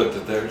else that's looked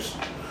at theirs.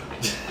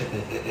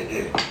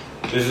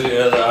 These are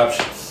the other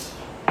options.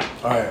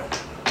 Alright.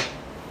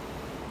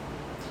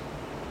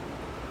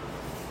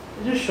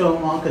 Just show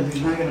him all because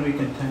he's not going to be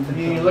content.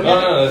 You until- look No,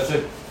 at no, that's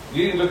it.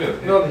 You didn't look at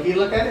it. No, did he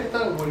look at it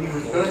though when he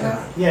was doing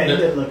that? Yeah, he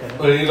did look at it.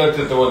 But he looked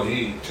at the one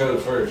he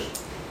chose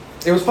first.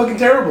 It was fucking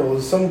terrible. It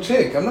was some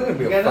chick. I'm not gonna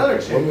be You a got another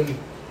fucking chick. woman.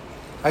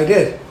 I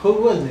did. Who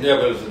was he? Yeah,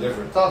 but it's a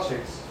difference. It's all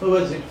chicks. Who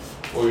was he?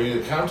 Were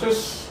you the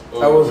Countess?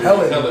 Or I was were you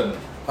Helen.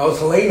 I was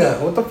Helena.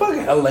 What the fuck,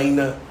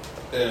 Helena?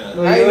 Yeah.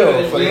 Well, I you know,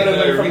 would've- but you would have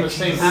you been from know, the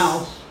same Ricky's-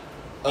 house.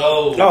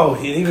 Oh. Oh,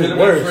 Could even have been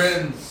worse.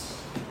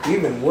 friends.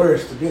 Even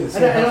worse to be in the I,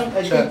 same don't, I, house. don't,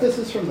 I think this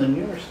is from the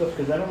newer stuff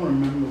because I don't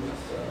remember this.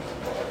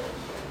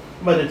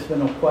 But it's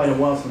been quite a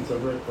while since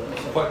I've read that.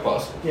 Quite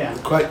possible. Yeah.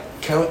 Quite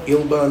Count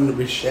Ilban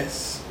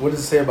Riches. What does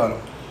it say about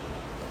him?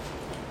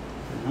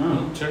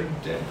 Oh. Turn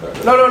damn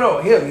card. No,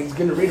 him. He's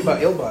gonna read about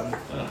Ilban.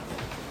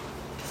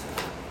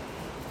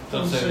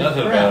 Don't say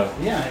nothing about it.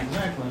 Yeah,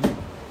 exactly.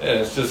 Yeah,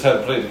 it's just how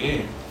to play the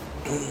game.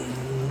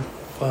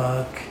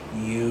 Fuck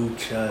you,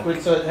 Chuck.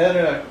 Quit that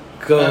header.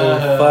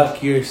 Go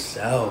fuck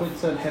yourself.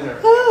 Quit that header.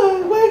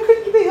 Oh, why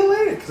couldn't you be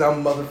hilarious? Because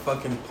I'm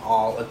motherfucking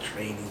Paul, a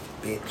training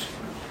bitch.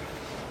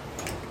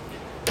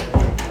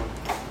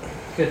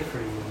 Good for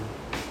you.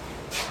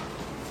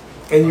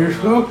 And you're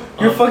who?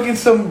 You're fucking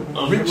some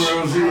rich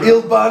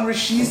Ilban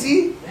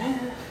Rashisi? I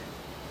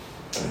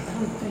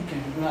don't think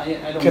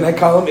I don't Can I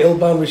call him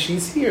Ilban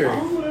Rashisi Call or?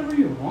 him whatever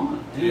you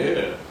want. man.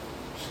 Yeah.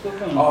 Still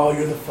gonna, Oh,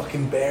 you're the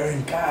fucking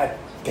Baron. God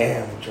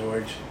damn,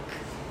 George.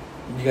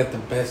 You got the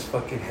best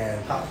fucking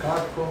hand. Top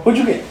card, bro. What'd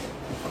you get?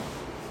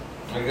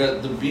 I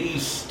got the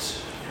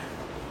Beast.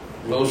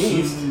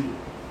 Beast?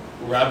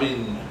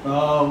 Robin.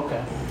 Oh,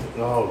 okay.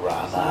 Oh,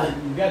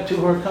 Robin. You got two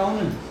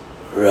Harkonnens.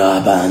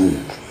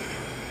 Robin.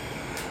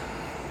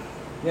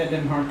 Yeah,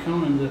 them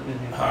Harkonnens up in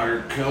here.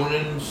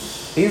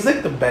 Harkonnens. He's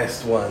like the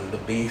best one. The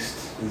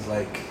Beast is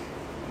like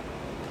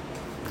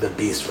the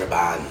Beast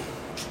Raban.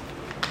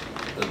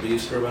 The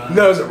Beast Robin.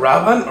 No, is it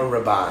Raban or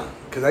Raban?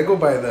 Because I go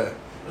by the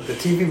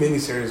TV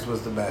miniseries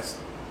was the best.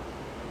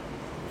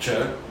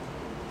 Chuck.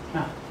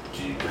 Huh.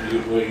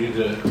 You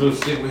the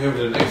closest thing we have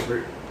to an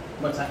expert.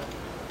 What's that?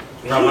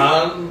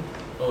 Raban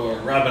or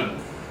Robin?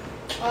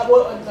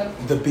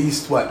 The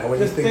Beast, what? What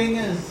do The you think? thing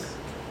is,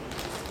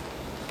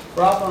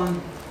 Raban,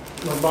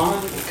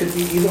 it could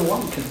be either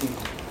one. Could be.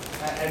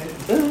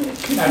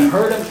 I've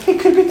heard him. It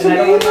could be And I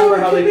don't tomato. remember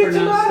how It could they be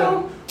pronounce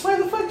tomato. them. Why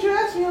the fuck did you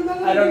ask me? I'm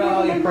not I don't know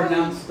how you you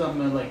pronounce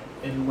them, like,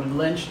 and when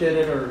Lynch did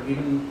it, or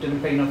even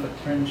didn't pay enough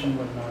attention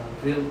when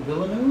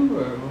Villeneuve,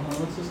 or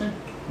what's his name?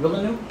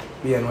 Villeneuve?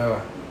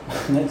 Villanueva.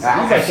 That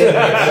sounds like it.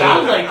 It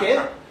sounds like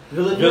it.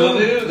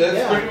 Villeneuve, that's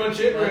yeah. pretty much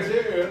it right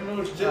there. I don't know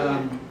what to tell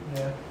you.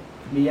 Yeah.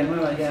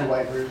 Villanueva, It's the yeah.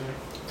 white version.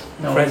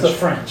 No, French. it's a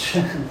French.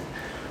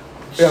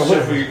 Yeah, what?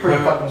 Shuffle your Pretty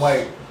cards. fucking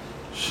white.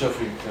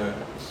 Shuffle your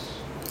cards.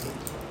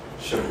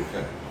 Shuffle your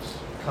cards.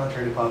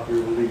 Contrary to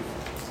popular belief.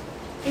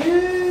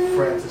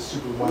 France is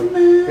super white.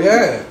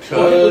 Yeah.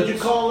 What would you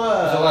call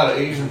There's a lot of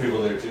Asian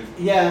people there too.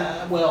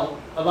 Yeah, well,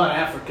 a lot of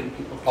African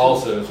people. too.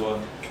 Also as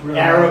well.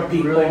 Arab not,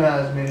 people. Really not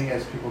as many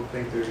as people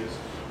think there is.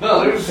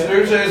 No, there's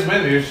as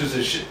many. There's just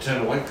a shit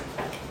ton of white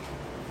people.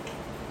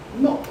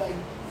 No, I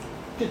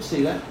did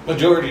see that.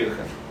 Majority of the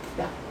country.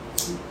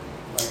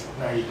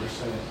 Like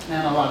 90%.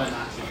 And a lot of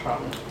Nazis,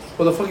 probably.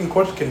 Well, the fucking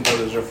Corsican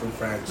brothers are from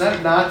France.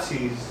 Not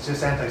Nazis,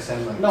 just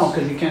anti-Semites. No,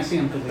 because you can't see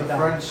them because they the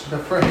die.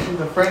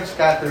 the French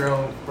got their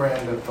own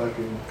brand of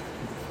fucking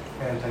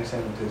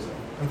anti-Semitism.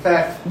 In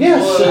fact,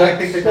 Yes, I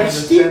think they're they're kind of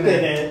steeped in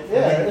descendant. it. I think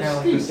Yeah, they're they're kind of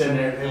steeped in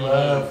descendant. it. They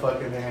love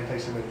fucking the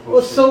anti-Semitic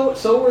Well, bullshit.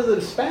 so were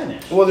the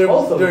Spanish. Well, they're-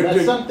 also they're- that's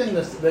they're- something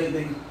that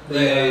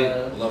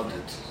They loved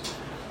it.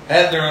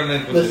 Had their own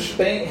inquisition.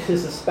 the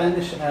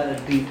Spanish had a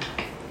deep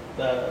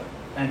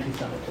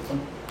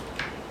anti-Semitism.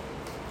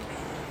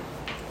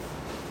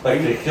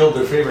 Like they killed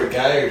their favorite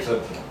guy or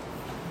something.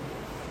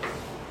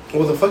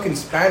 Well, the fucking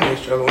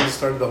Spanish are the ones that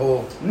started the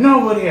whole.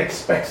 Nobody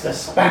expects the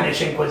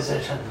Spanish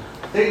Inquisition.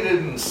 They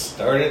didn't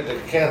start it. The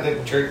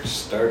Catholic Church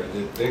started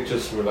it. They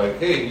just were like,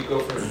 hey, you go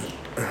first.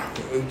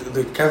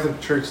 The Catholic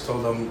Church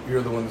told them,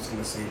 "You're the one that's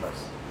going to save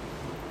us.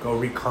 Go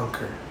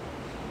reconquer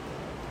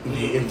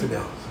the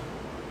infidels."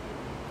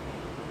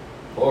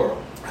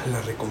 Horrible. La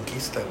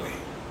Reconquista, güey.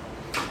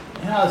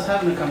 I was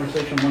having a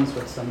conversation once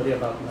with somebody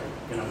about,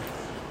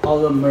 all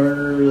the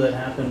murder that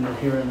happened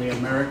here in the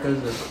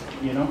Americas,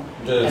 and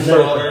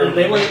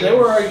they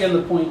were arguing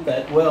the point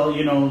that,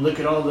 look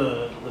at all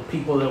the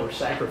people that were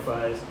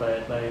sacrificed by the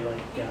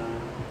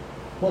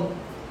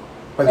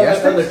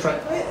Aztecs? other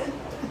tribes.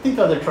 I think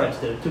other tribes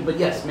did it too, but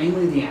yes,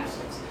 mainly the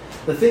Aztecs.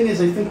 The thing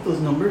is, I think those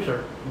numbers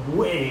are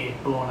way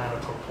blown out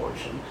of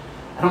proportion.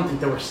 I don't think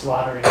they were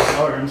sacrificing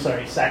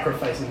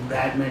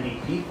that many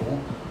people.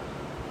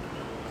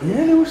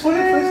 Yeah, they were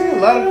sacrificing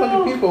a lot of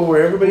fucking people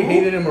where everybody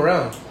hated him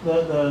around.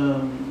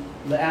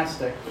 The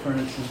Aztec, for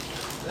instance.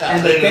 Yeah,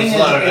 and the they thing didn't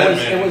slaughter that is,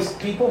 it many. was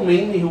people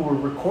mainly who were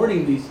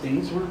recording these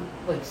things were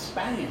like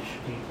Spanish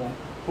people.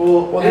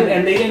 Well,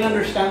 And they didn't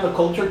understand the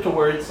culture to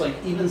where it's like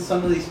even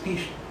some of these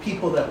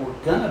people that were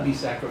gonna be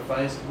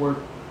sacrificed were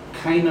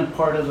kind of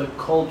part of the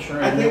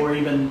culture, and they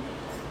weren't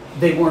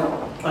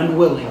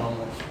unwilling almost.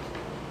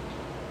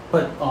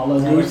 But all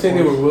of them. You were saying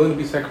they were willing to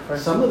be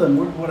sacrificed? Some of them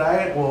were.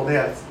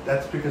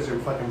 That's because they were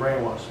fucking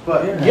brainwashed.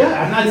 But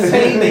Yeah, I'm not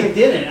saying they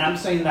didn't. I'm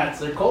saying that's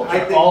their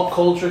culture. All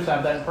cultures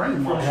have that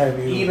brainwash.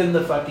 Even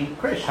the fucking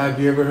Christians. Have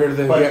you ever heard of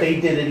the? But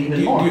they did it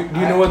even more. Do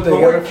you know what the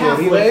word Guerra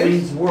Catholic Florida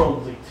means is?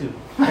 worldly too.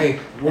 Hey,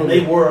 And they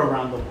were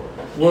around the world.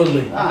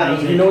 worldly.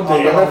 Do you know what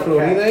the Guerra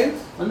Florida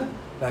is? What?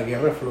 La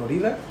Guerra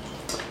Florida?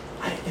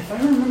 If I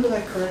remember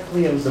that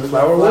correctly, it was The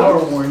Flower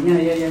War?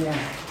 Yeah.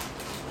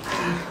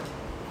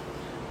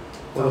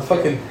 Well, the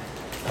fucking,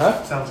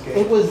 huh? sounds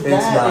gay. It was It's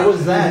that. not. It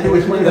was that. It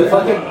was when The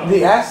fucking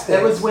the Aztecs.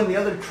 That was when the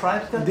other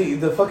tribes got.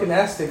 The fucking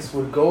Aztecs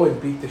would go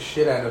and beat the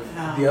shit out of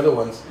Yeah. the other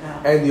ones,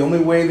 Yeah. and the only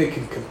way they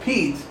can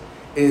compete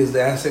is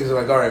the Aztecs are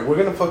like, all right, we're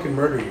gonna fucking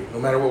murder you no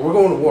matter what. We're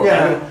going to war.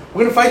 Yeah.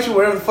 We're gonna fight you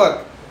whatever the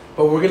fuck,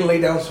 but we're gonna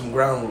lay down some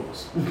ground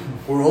rules.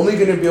 We're only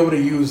gonna be able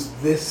to use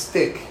this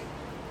stick,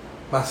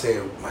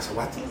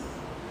 masawati,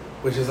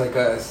 which is like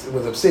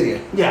with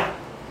obsidian. Yeah.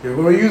 You're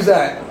gonna use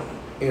that,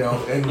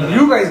 and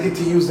you guys get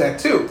to use that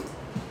too.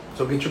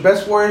 So get your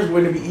best warriors.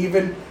 We're gonna be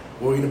even.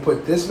 We're gonna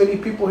put this many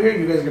people here.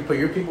 You guys are gonna put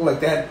your people like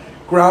that.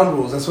 Ground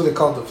rules. That's what they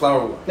called the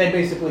Flower War. They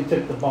basically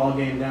took the ball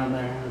game down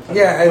there.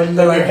 Yeah, and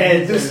they're like,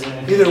 heads this,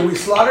 either we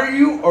slaughter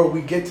you or we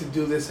get to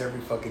do this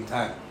every fucking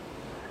time.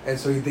 And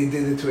so they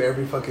did it to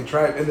every fucking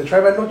tribe, and the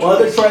tribe had no choice. Well,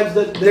 other tribes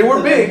that they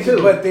were big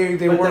too, but they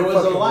but weren't there was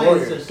fucking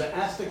alliances. warriors. The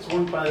Aztecs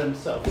weren't by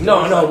themselves.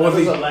 No, There well,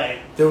 was a lag.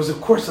 there was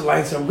of course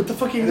alliance. What the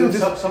fuck are you And doing?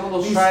 then some of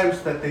those tribes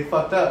that they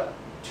fucked up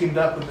teamed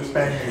up with the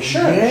Spaniards.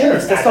 Sure,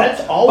 Yes, sure.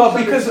 That's all. But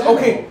because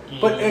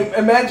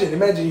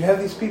imagine you have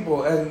these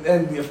people,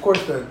 and of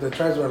course the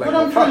tribes were like. What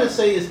I'm trying to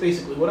say is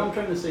basically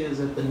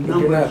that the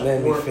numbers. You're not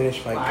letting me were,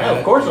 finish my.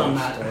 Of course I'm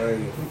not. Story,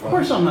 Of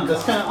course I'm not.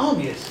 That's kind of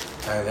obvious.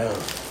 I know.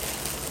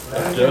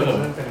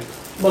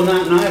 Well,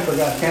 now I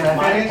forgot. Can I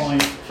my finish?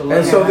 point.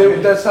 And so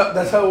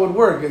that's how it would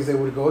work. Is they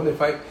would go and they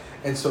fight,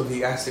 and so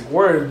the Aztec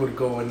warriors would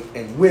go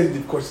and win.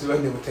 Of course,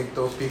 then they would take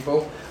those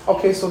people.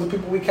 Okay, so the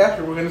people we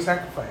captured, we're going to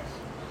sacrifice.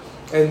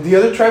 And the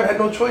other tribe had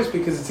no choice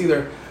because it's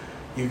either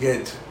you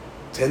get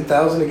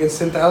 10,000 against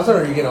 10,000,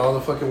 or you get all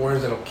the fucking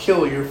warriors that'll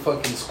kill your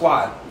fucking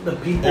squad. The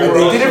people. And were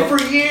they did it also-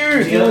 for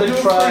years. The They were other doing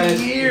it tribes.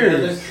 for years.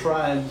 The other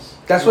tribes.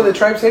 That's why the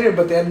tribes hated it,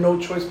 but they had no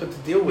choice but to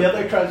deal with The it.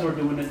 other tribes were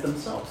doing it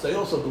themselves. They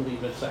also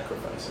believe in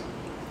sacrificing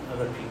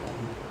other people.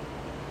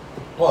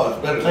 Well,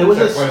 it's better It than was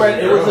a sacrificing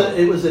spread. your own.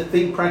 It was a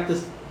thing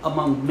practiced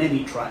among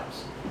many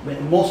tribes.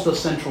 Most of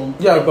Central.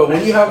 Yeah, but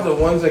when you have the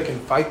ones that can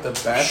fight the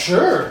best,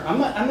 Sure, I'm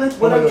not.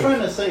 What I'm trying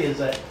to say is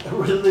that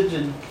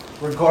religion,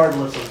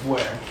 regardless of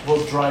where,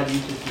 will drive you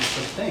to do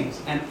some things.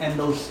 And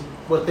those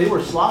what they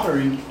were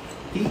slaughtering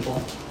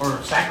people or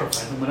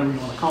sacrificing, whatever you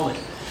want to call it.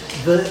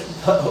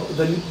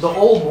 The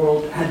old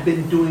world had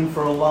been doing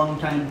for a long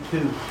time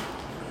too.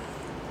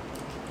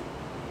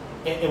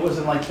 It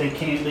wasn't like they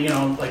came,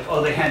 like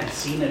they hadn't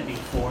seen it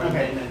before.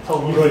 Okay. And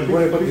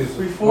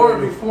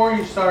totally. Before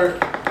you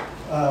start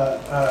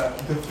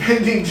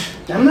defending,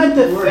 I'm not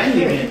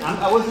defending it.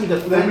 I wasn't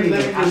defending let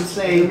me it. I'm just-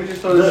 saying let me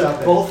just throw this out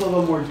there. both of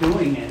them were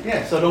doing it.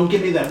 Yeah. So don't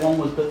give me that one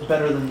was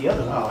better than the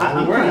other one.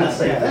 I'm trying to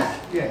say that.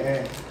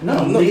 Yeah.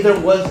 No, neither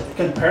was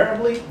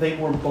comparably. They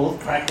were both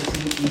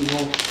practicing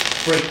evil,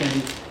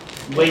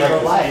 freaking ways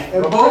of life.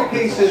 In both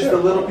cases, the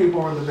little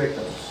people were the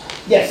victims.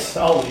 Yes,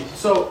 always.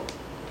 So,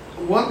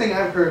 one thing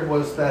I've heard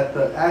was that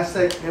the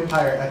Aztec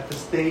Empire, at the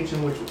stage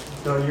in which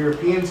the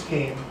Europeans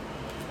came,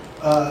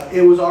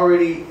 it was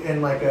already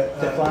in like a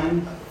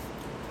Decline.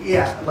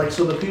 Yeah, like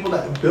so the people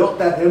that built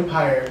that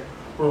empire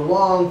were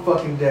long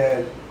fucking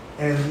dead,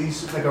 and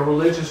these like a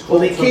religious cult Well,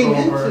 they took came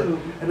over, into-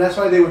 and that's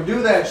why they would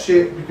do that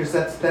shit because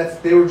that's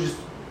they were just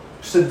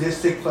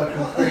sadistic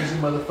fucking crazy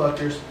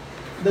motherfuckers.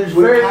 There's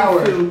with very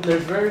power. few.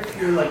 There's very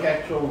few like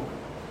actual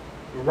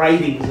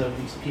writings of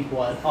these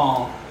people at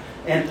all.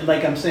 And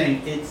like I'm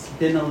saying, it's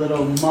been a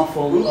little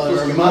muffled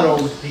or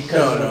muddled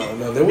because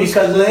No. There was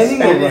because of the plenty of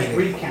Spanish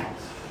writing.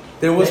 recounts.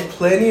 There was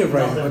plenty of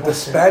writing, there but the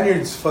wasn't.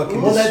 Spaniards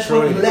fucking Well, that's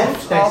what destroyed it.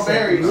 left. All I said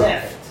berries.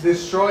 left.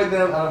 Destroyed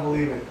them. I don't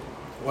believe it.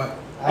 What?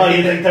 Oh,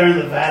 you think they're in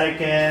the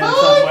Vatican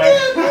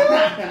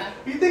somewhere?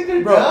 You think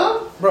they're Bro,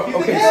 dumb? bro, You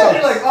okay, think so-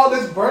 they're like, oh,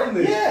 let's burn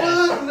this.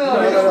 Yeah. Fuck no.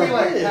 No, They're no, gonna be no.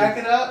 like, pack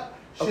it up,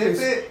 ship Okay,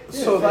 it.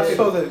 so fucking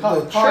the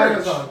call church,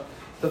 Amazon.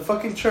 the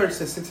fucking church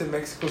that sits in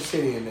Mexico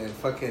City, and then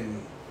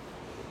fucking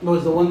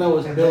Was the one that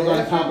was built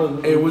on top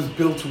of? it was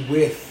built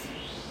with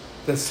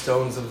the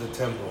stones of the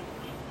temple.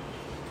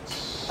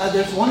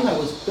 There's one that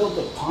was built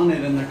upon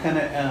it, and they're kind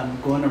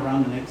of going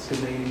around and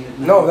excavating it.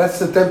 No, that's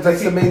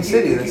the main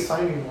city. They keep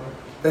finding more.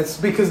 That's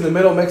because in the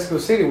middle of Mexico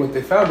City, what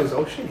they found is,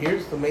 oh shit,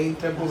 here's the main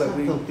temple That's that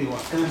not we.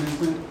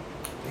 Teotihuacan, isn't it?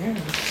 Yeah.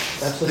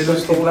 That's the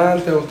Tenochtitlan,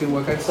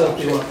 Teotihuacan, some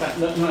shit.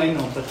 Teotihuacan. No, I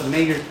know, but the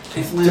major.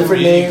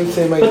 Different names,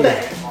 same But idea.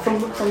 that,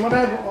 from what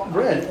I've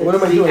read, What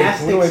am I the doing?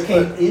 Aztecs What do I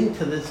came put?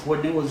 into this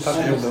when it was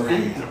Talking almost about-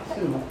 empty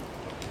too.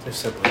 They're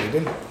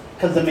separated.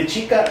 Because the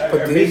Mexica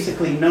But are these-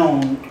 basically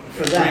known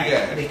for that.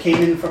 Yeah. They came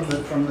in from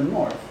the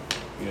north.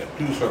 Yeah,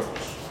 2 circles.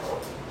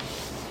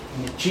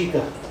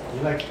 Mexica.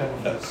 You like them.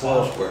 That's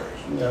 12 squares.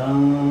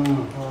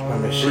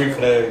 I'm a 3 shit.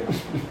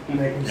 flags.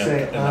 Make them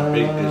say, And a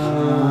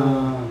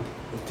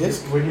big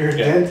Disc. When you're a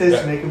Yeah. dentist,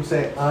 Yeah. make them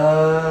say,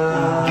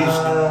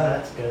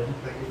 That's good.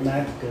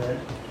 That's good.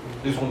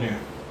 This one here.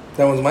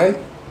 That one's mine?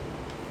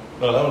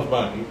 No, that one's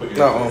mine. You put yours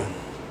No. there.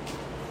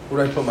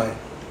 Where did I put mine?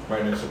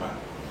 Right next to mine.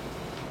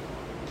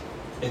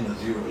 In the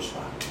 0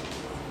 spot.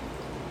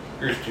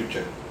 Here's 2,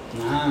 Chuck.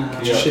 Nah.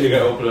 You Shit.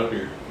 gotta open up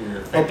your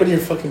Open your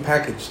fucking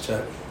package,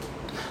 Chuck.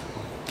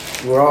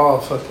 We're all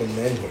fucking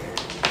men here.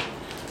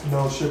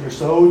 no sugar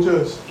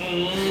soldiers.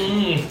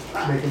 Mm.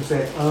 Make them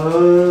say,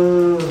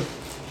 Oh.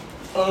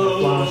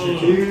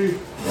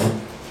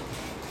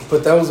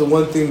 But that was the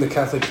one thing the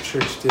Catholic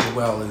Church did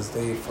well is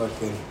they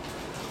fucking.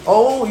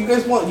 Oh, you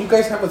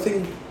guys have a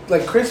thing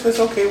like Christmas?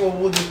 Okay, well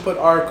we'll just put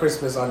our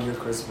Christmas on your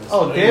Christmas.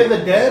 Oh, Day of the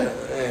Dead?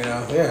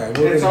 Yeah.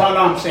 It's No,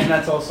 I'm saying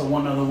that's also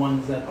one of the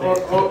ones that they...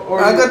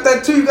 or I got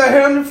that too. You got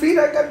hair on your feet?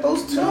 I got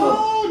those too.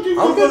 No, dude,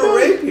 I'm look at gonna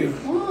those. rape you.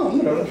 Oh,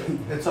 I'm gonna...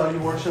 it's all you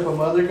worship a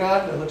mother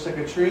god that looks like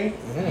a tree.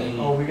 Yeah.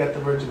 Oh, we got the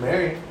Virgin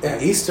Mary. Yeah,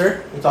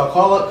 Easter. It's all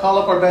call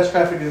up our best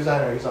graphic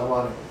designer. He's all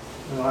on it.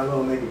 You know, our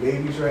little naked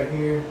babies right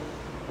here.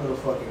 Little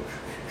fucking.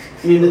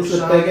 I mean, it's the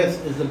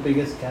Shine.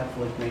 biggest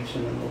Catholic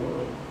nation in the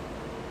world.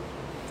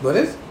 What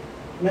is?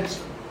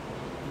 Mexico.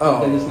 Oh.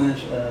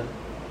 Biggest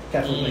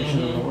Catholic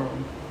nation in the world.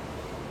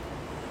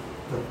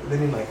 They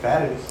mean like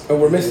fatties. Oh,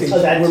 we're missing. Oh,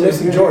 that's We're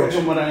missing George.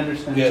 From what I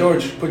understand. Yeah.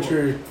 George, put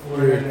your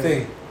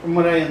thing. From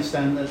what I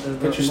understand, that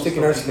Put your stick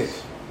in our stick.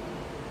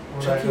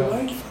 Where'd I Chucky, go? why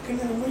are you fucking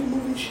why are you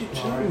moving shit,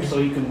 Chucky? So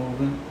you can move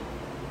in.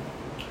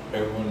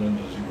 Everyone in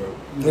the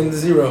 0. In the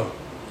 0.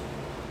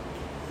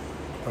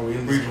 Are we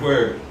in the 3 0?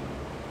 squares.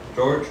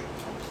 George?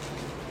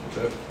 What's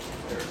up?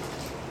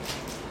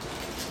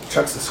 There.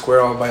 Chuck's a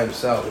square all by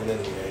himself. He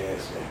doesn't get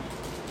yes.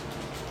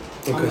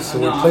 Okay, so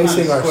I'm we're not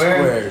placing a our square.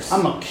 squares.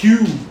 I'm a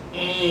cube.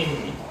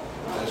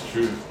 That's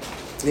true.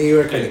 Yeah, you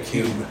are kind of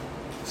cube.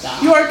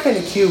 You are kind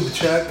of cube,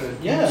 Chuck.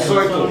 Yeah.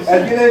 Circle.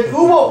 El viene el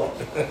cubo.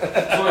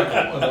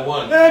 Circle and a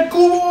 1. Eh,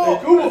 cubo!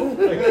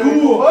 Cubo. El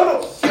cubo, mano.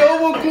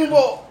 Cubo,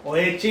 cubo!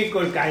 Oye,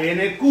 chicos, que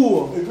viene el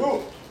cubo. El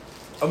cubo.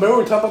 I remember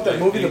we were talking about that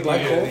movie, The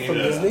Black Yeah, Hole yeah, from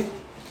yeah. Disney.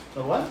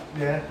 The what?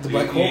 Yeah. The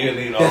Black You- Hole. you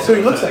need all That's what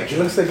he looks that. like. He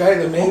looks the guy,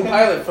 the main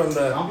pilot from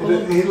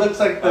the. He looks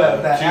like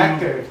the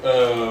actor.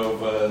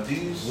 Of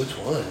these. Which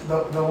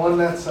one? The one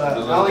that's The I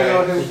little only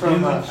know guy. him from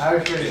Huge.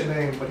 Irish Racing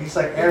name, but he's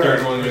like The third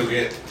Aaron. one you'll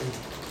get.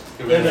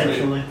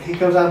 Eventually. He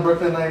comes on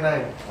Brooklyn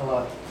Nine-Nine a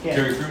lot. Yeah.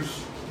 Terry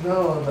Crews.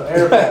 No, the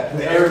Arab guy.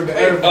 The Arab.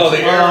 Oh,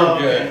 the Arab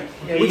guy. okay.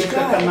 Yeah, Which you have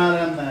guy? to come out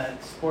on the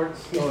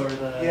sports or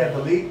the... Yeah, the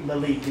league. The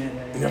league, yeah, You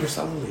yeah. never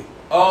saw the league.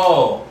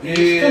 Oh,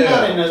 He's come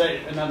out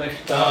yeah. another I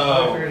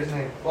stuff. forget his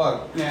name.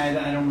 Fuck.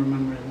 Yeah, I don't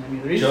remember his name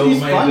either. Joe He's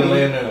funny.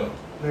 Magdaleno.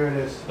 There it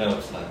is. No,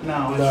 it's not.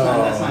 No, it's No, not.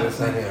 That's not that's his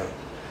not name. him.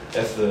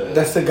 That's the.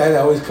 That's the guy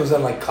that always comes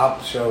on like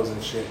cop shows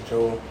and shit,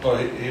 Joel. Oh,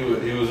 he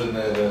was in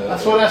that.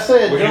 That's what I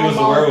said. Where he Joe was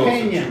the werewolf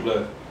in Malacania. True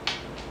Blood.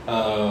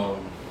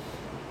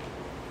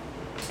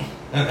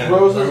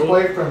 Rose's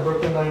boyfriend,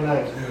 Brooklyn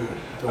Nine-Nine. Dude,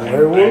 The I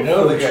werewolf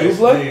know the from guy's True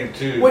Blood? name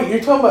too. Wait, you're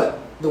talking about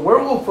the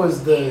werewolf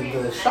was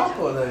the shop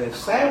or the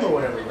Sam or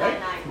whatever, right?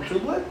 From True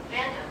Blood?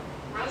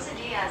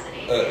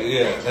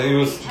 Yeah, he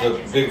was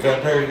the big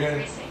vampire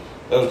guy.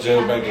 That was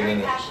Joe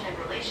Magdaleno.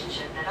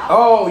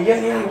 Oh, yeah,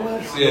 he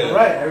was. Yeah. You're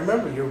right, I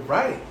remember, you're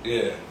right.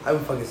 Yeah. I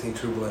haven't fucking seen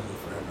True Blood in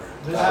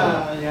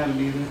forever. Yeah,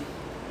 me either.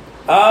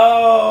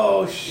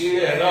 Oh,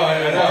 shit. Yeah, no,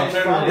 I know. I'm trying to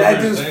remember That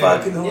his dude's name.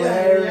 fucking Yeah, he's a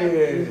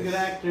hilarious. good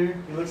actor.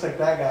 He looks like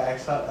that guy. I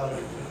saw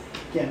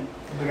Again,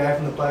 the guy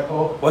from the Black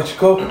Hole. What you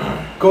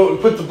go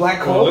put the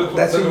black Oh, hole? look what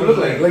That's what that you look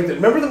was like. like.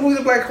 Remember the movie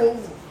The Black Hole? Do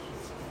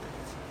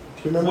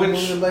you remember Which the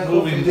movie The Black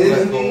movie? Hole? From Black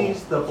Disney?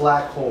 Disney's The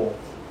Black Hole.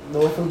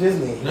 No, from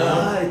Disney.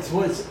 No. it's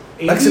 80s?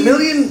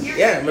 Maximilian?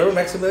 Yeah, remember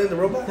Maximilian the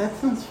robot? That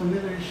sounds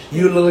familiar. as shit.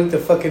 You look like the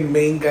fucking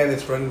main guy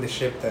that's running the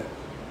ship that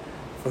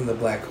from the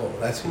black hole.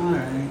 That's who. All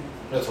right.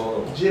 That's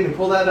horrible. Jimmy,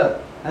 pull that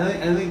up. I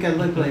think I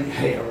look like.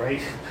 Hey, all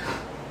right.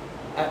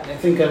 I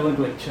think I look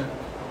like Chuck.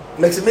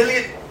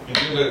 Maximilian. You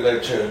do look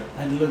like Chuck.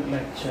 I look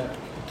like Chuck.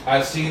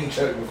 I've seen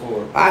Chuck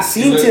before. I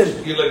seen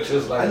him. You look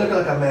just like I look him.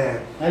 like a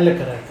man. I look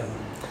like a man.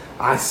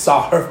 I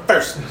saw her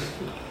first.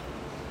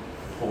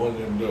 One of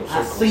them little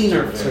I circles seen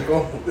her. there.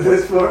 Circle.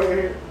 This floor right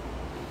here.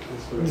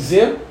 You see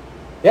him?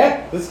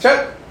 Yeah, this is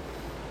Chuck.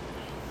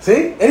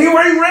 See? And you're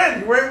wearing red.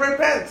 You're wearing red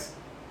pants.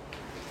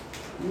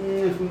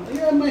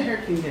 Yeah, my hair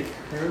can get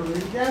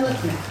curly. Yeah,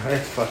 that's me.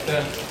 That's fucking.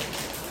 Yeah.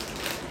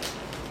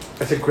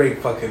 That's a great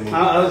fucking movie.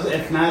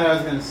 If not, I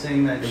was gonna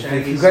sing that Shaggy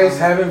If you guys song.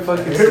 haven't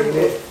fucking seen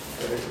it,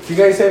 if you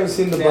guys haven't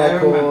seen the Yeah, I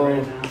black remember hole,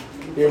 it now.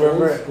 you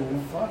remember Old it? school.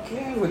 Fuck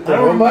yeah, with I the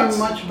don't remember robots.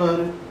 much about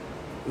it.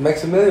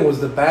 Maximilian was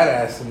the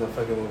badass in the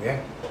fucking movie.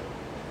 Yeah,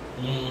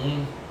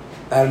 Mm-hmm.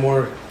 had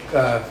more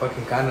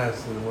fucking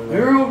canas than We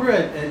were over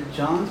at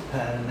John's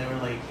pad, and they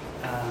were like,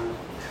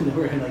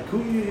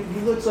 who he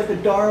looks like a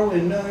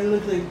Darwin. No, he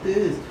looks like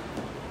this.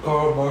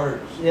 Karl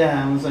Marx.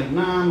 Yeah, I was like,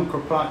 nah, I'm a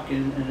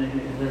Kropotkin,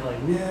 and they're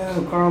like,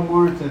 no, Karl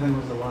Marx. I think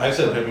was the last. I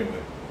said one.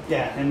 Hemingway.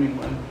 Yeah,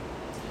 Hemingway.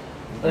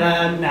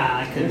 But nah,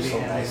 I couldn't You're be so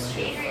Hemingway.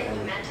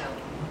 nice.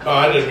 Oh,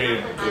 I didn't mean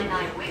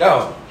it.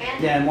 Oh.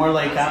 Yeah, more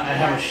like I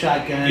have a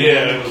shotgun.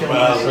 Yeah, I'm it gonna was kill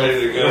miles myself.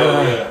 ready to go.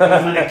 Yeah.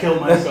 I'm gonna kill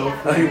myself.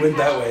 Oh, you went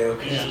that way,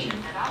 okay.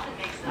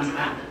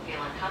 Yeah.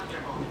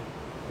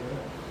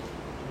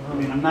 I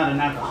mean, I'm not an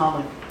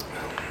alcoholic.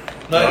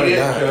 Not No,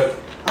 yet, you're Chuck.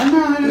 I'm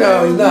not.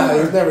 No, he's not.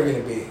 He's never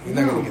gonna be. He's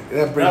not gonna get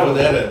that bridge. Not with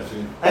that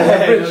attitude. Hey,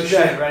 That no bridge,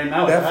 shit, right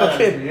now. that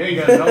fucking. You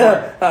ain't gonna know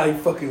her. Ah, you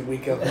fucking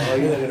weak alcohol.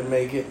 You're not gonna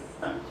make it.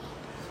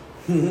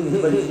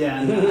 But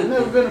yeah, no, I've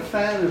never been a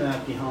fan of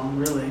alcohol,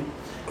 really.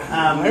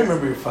 I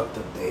remember your fucked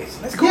up days.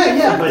 Let's go.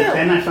 Yeah, but there.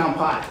 then I found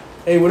pot.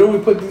 Hey, where do we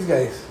put these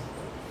guys?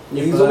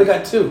 Your He's butt. only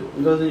got 2.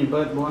 It goes in your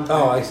butt, boy.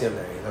 Oh, I see him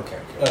there. Okay.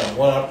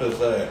 One up this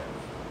side.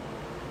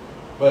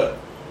 But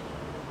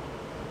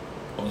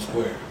on the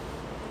square.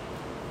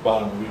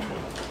 Bottom of each one.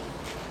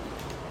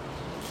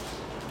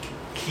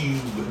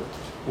 Cube.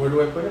 Where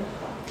do I put it?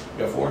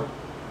 You got 4?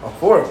 Oh,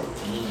 4 of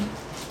them.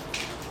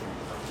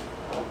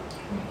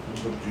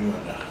 Put you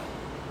in that.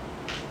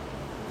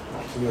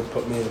 So you gonna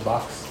put me in a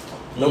box?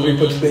 Nobody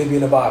puts baby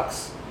in a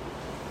box.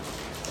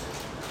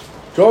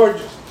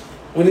 George,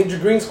 we need your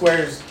green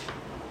squares.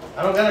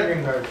 I don't got a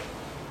green card.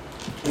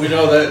 We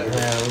know that.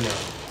 Yeah, we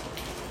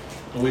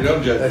know. We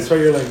don't judge That's you.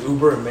 why you're like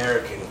uber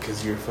American,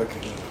 because you're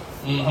fucking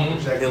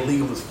Mm-hmm.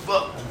 illegal as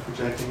fuck. I'm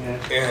projecting it.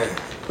 Yeah.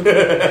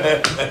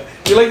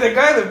 You're like that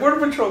guy, the border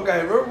patrol guy.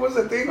 Remember what was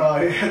that thing? Oh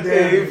yeah,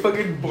 Yeah, he damn.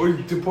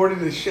 fucking deported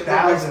his shit like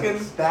Thousands,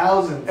 Mexicans,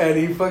 thousands. and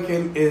he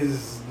fucking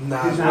is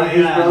not. His, Nah,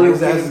 his yeah. brother,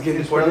 His ass is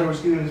getting his brother deported.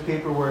 was doing his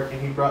paperwork,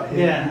 and he brought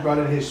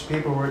in his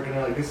paperwork, and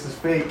they're like, "This is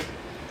fake,"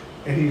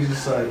 and he was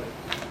just like,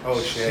 Oh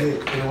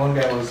shit. And one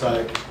guy was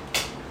like,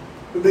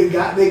 "They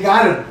got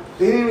him.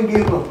 They didn't even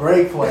give him a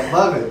break for it. I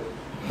love it.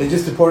 They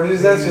just deported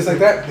his ass just like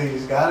that. They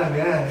just got him.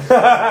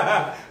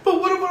 Yeah. But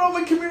what about all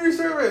the community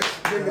service?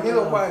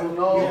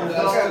 No,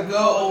 That's gotta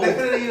go. They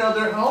could have,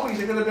 they're homies.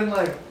 They could have been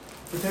like,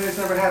 pretend it's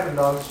never happened,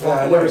 dog. Just Yeah, walk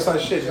I away. never saw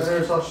shit. I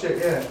never saw shit.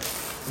 Yeah.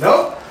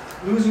 Nope.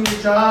 Losing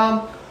your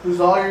job, lose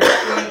all your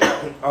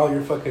shit. All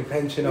your fucking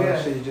pension, all Yeah.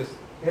 that shit. You just.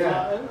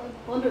 Yeah.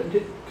 I wonder,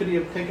 could he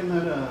have taken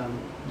that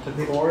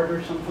to court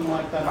or something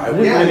like that? I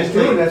would- Yeah, he's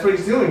doing. That's what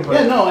he's doing. But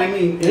Yeah, no, I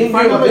mean, He in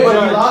front gave of a a bit, but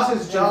judge, he lost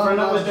his in job, front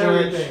of lost a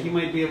judge, everything. he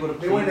might be able to They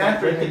plead went that.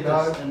 after Look him, at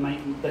dog. this,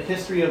 and the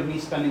history of me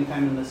spending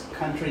time in this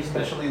country,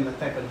 especially in the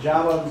type of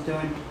job I was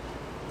doing,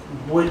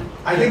 would.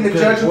 I think the good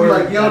judge would be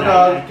word like, "Yo, that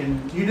I dog,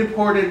 can- you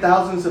deported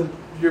thousands of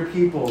your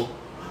people.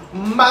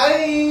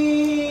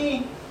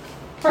 Bye.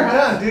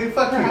 Done, dude.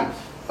 Fuck you. Perhaps.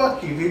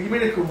 Fuck you, dude. You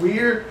made a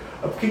career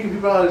of kicking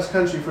people out of this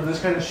country for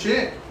this kind of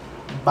shit.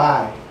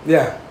 Bye.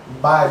 Yeah.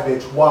 Bye,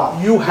 bitch.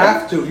 Walk. You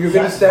have to. You're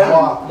gonna That's stand.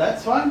 Walk.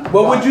 That's fine.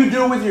 What would you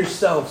do with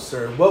yourself,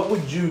 sir? What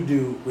would you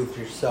do with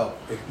yourself?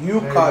 If you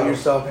There you caught go.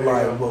 yourself There you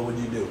lying, go. what would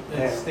you do?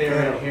 Let's stay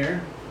right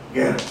here.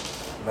 Get him.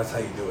 That's how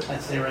you do it.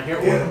 Let's stay right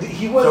here. Yeah. Well,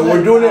 he was. So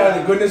we're doing it out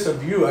of the goodness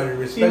of you, out of he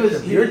respect was-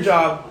 of he your was-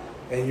 job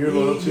and your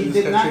loyalty He to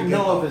this did country. not Get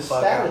know the of his fuck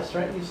status,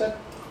 right? You said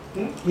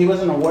he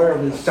wasn't aware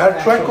of his Estar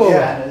actual chueco.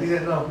 Yeah, he status.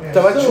 didn't know. Yeah.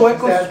 Estaba So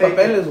chueco his sus dad-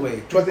 papeles, güey.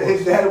 His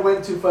Chuecos. dad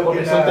went to fucking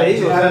Porque son te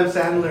digo, Adam o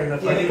sea, Sandler in a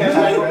Tiene fucking que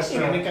haber,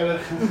 restaurant. tiene que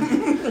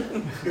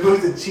haber. It was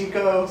the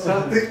Chico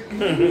something.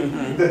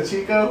 The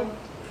Chico.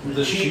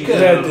 The Chica.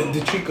 Yeah,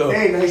 the Chico.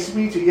 Hey, nice to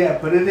meet you. Yeah,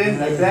 put it in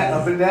like that,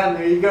 up and down.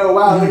 There you go.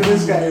 Wow, look at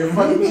this guy. You're a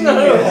fucking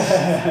genius.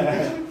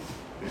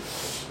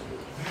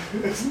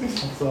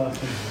 That's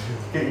awesome.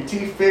 Get your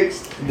teeth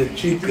fixed. The Do something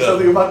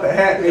Chico. about the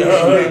hat. Maybe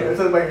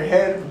something about your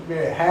head.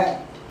 Maybe a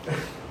hat.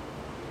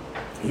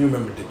 You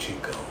remember the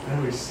Chico.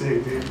 That was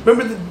sick, dude.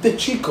 Remember the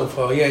Chico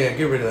file? Yeah,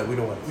 get rid of that. We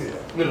don't want to see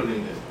Yeah. We don't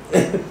need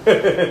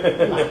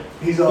it.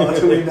 He's all, it's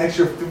gonna be an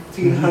extra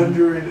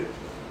 $1,500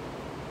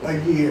 a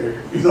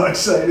year. He's all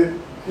excited.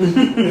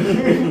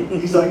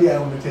 He's like, yeah,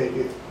 I'm gonna take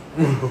it.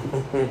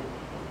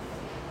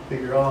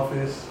 Bigger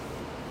office.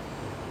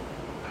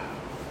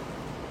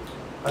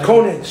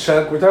 Coneheads,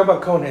 Chuck. We're talking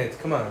about coneheads.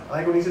 Come on. I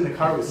like when he's in the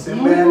car with I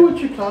don't know what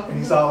Sinbad. you're talking And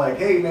he's about. all like,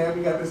 hey man,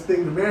 we got this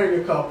thing in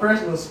America called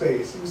personal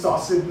space. He was all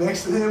sitting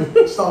next to him,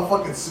 just all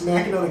fucking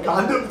smacking on the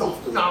condom.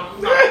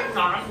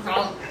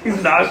 He's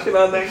noshing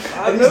on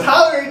that And he's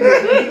tolerating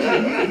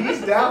it.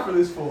 He's down for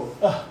this fool.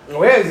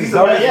 Where is he? He's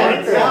the best yeah, it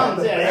worker.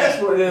 sounds- The yeah, best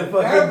yeah. worker The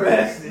fucking ever.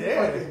 best, He's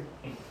yeah. fucking-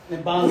 The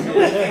bottom He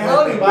was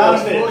counting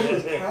bills. He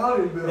was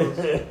counting bills.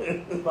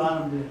 The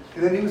bottom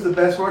And then he was the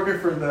best worker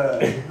for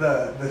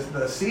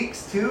the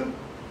Sikhs too.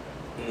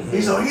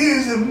 He's like, he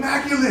is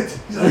immaculate.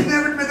 He's like, he's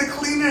never been a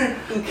cleaner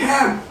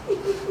cab.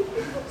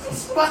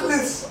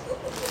 Spotless.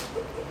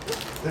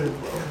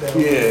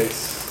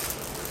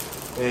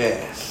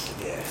 Yes.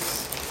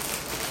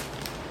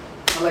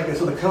 I like it.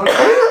 So the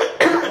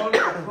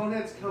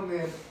coneheads come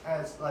in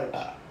as like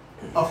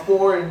a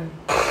foreign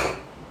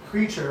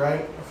creature,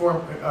 right? A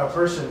foreign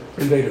person.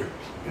 Invader.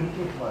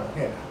 Well,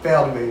 yeah,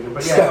 failed invader,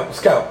 but yeah.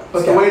 Scout.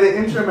 But the way they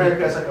enter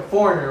America is like a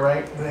foreigner,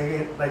 right? And they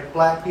get like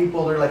black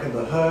people, they're like in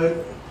the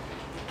hood.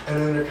 And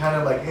then they're kind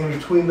of like in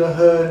between the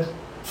hood.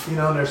 You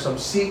know, and there's some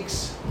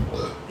Sikhs.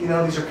 You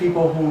know, these are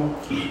people who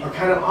are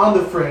kind of on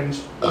the fringe,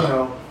 you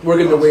know.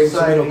 Working their of way into the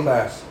society. middle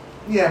class.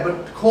 Yeah,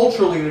 but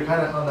culturally they're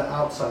kind of on the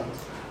outside.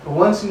 But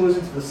once he moves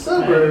into the I've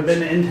suburbs,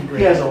 been integrated.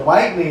 he has a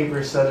white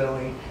neighbor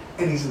suddenly,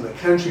 and he's in the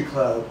country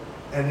club,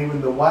 and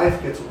even the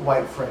wife gets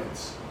white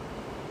friends.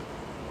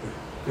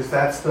 Because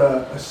that's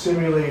the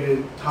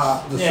assimilated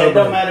top. The Yeah, it suburb.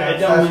 don't matter. It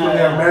That's don't when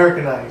they're matter.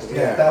 Americanized.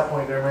 Yeah, Yeah. at that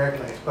point they're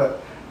Americanized.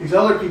 But these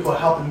other people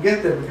help them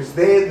get there because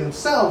they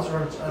themselves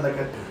are in like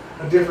a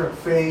different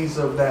phase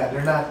of that.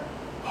 They're not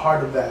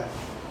part of that.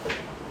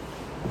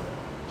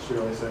 Should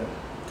really say.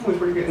 It was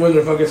pretty good. When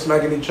they're fucking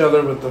smacking each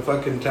other with the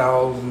fucking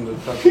towels in the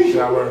fucking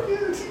shower.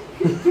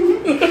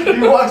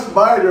 He walks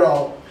by, they're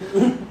all.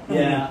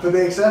 Yeah. But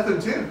they accept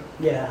him too.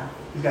 Yeah.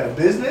 He's got a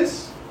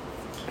business.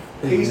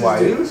 He's Pays his white.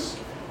 dues.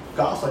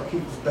 Golf's like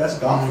he's the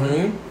best golfer.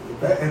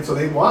 Mm-hmm. And so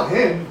they want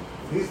him.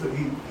 He's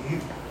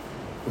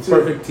With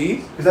perfect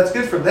teeth. because that's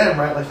good for them,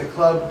 right? Like the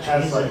club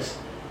has like Jesus.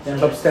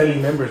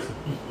 Upstanding members.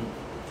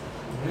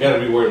 You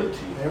gotta beware of the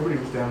teeth. everybody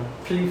was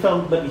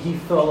down. But he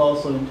fell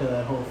also into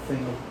that whole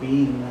thing of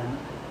being that,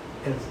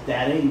 because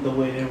that ain't the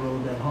way they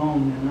rode at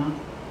home, you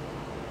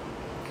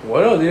know.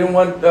 Well, they didn't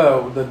want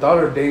the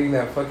daughter dating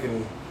that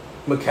fucking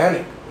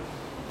mechanic.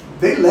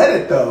 They let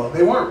it though.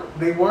 They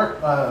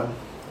weren't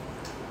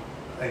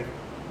like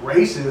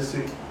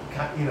racist.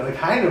 You know, they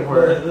kind of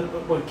were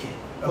What kid?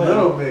 a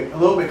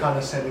little bit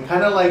condescending.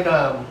 Kind of like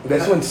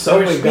That's when They were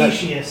Subway got.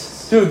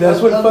 specious. Dude,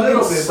 that's when a fucking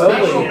little bit, but not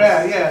so Subway.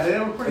 bad. Yeah, they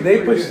were pretty. They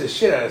pretty pushed good. the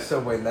shit out of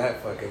Subway in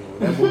that fucking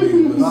movie. That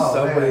movie was Oh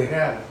Subway. man,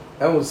 yeah.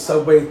 That was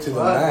Subway to the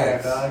Fuck yeah,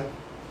 max. dog.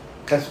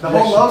 That's The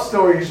whole love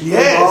story is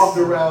Yes. revolved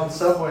around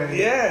Subway.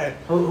 Yeah.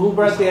 Who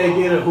brought the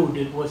idea to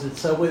who? Was it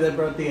Subway that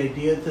brought the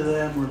idea to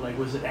them, or like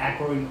was it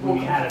Aykroyd when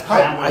he had a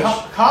sandwich?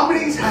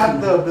 Comedies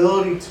have the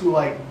ability to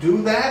like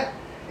do that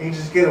and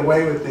just get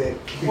away with it.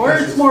 Or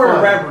because it's more fun.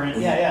 irreverent.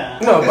 Yeah.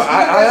 No, but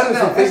I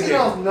honestly think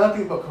SNL's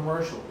nothing but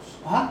commercials.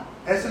 Huh?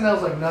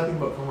 SNL's like nothing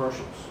but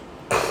commercials.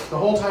 The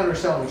whole time they're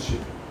selling shit.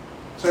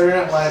 Saturday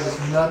Night Live is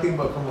nothing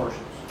but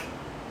commercials.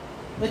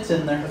 It's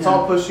in there. It's yeah.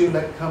 all pushing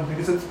that company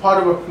because it's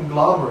part of a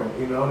conglomerate,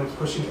 you know, and it's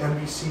pushing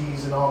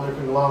NBCs and all their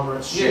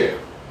conglomerate shit.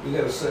 Yeah, you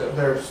gotta sell.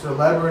 Their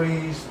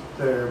celebrities,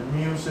 their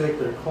music,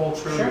 their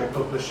culture, Sure.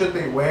 the shit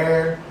they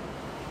wear,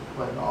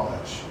 like all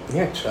that shit.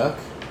 Yeah, Chuck.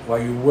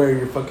 While you wear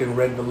your fucking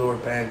red velour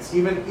pants.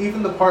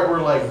 Even the part where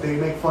like they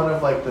make fun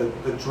of like the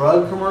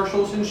drug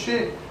commercials and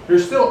shit, they're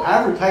still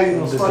advertising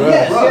those The fucking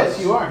drugs. drugs.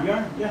 Yes, you are.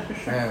 Yeah, for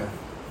sure. Yeah.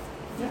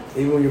 Yeah.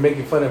 Even when you're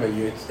making fun of it,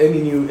 it's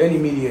any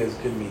media is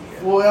good media.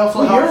 Well, it also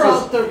Well, you're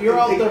helps out there. You're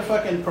out it- there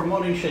fucking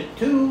promoting shit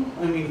too.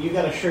 I mean, you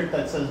got a shirt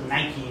that says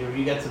Nike, or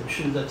you got some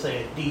shoes that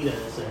say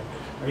Adidas,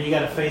 or you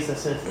got a face that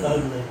says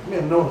ugly. Yeah,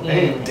 no,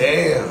 damn.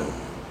 Damn.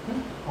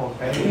 Oh,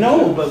 damn.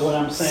 No, but what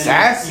I'm saying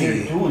Sassy.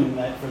 is you're doing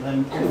that for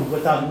them too,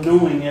 without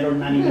knowing it or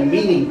not even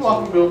meaning to.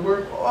 Walking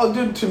billboard. Oh,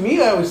 dude, to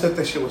me, I always thought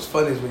that shit was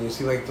fun is when you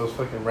see like those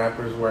fucking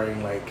rappers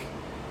wearing like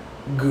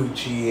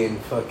Gucci and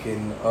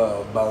fucking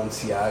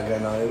Balenciaga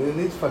and all that.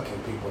 These fucking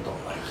people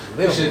don't like you.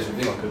 They This don't shit's give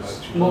a fuck ridiculous.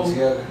 about you. Well,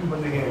 Balenciaga,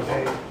 When they get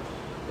paid.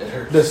 it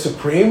hurts. The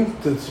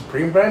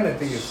Supreme brand, I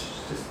think is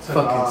Just took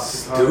fucking off,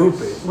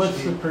 stupid.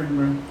 What's the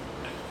premium?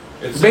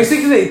 It's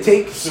Basically, they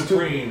take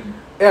Supreme.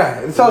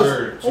 Yeah, it's all.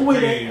 Word, Oh wait,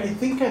 Supreme. I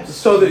think I've.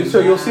 So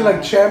you'll see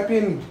like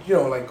Champion, you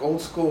know, like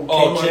old school.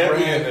 Oh, Kmart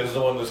Champion brand. is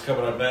the one that's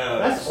coming up now.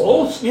 That's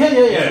old. Yeah.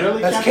 Yeah.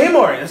 Really. That's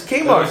Champion? Kmart. That's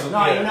Kmart. That was- No,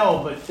 I Yeah.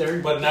 know, but they're.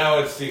 But now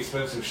it's the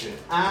expensive shit.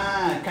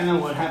 Kind of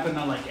what happened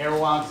on like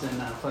Airwalks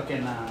and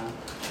fucking.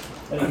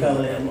 What do you call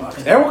it?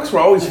 Airwalks were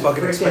always And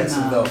fucking frickin',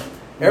 expensive though.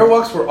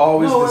 Airwalks were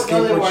always no, the they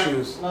skateboard weren't.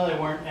 shoes. No, they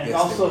weren't. And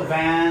Yes, also they were.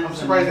 Vans. I'm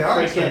surprised they and are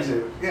frickin'-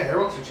 expensive. Yeah,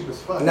 Airwalks are cheap as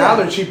fuck. Now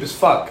they're cheap as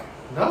fuck.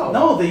 No.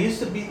 No, they used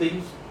to be. They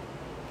used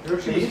They're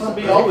cheap they as used to fuck.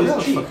 be They're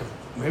always cheap. cheap.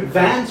 Maybe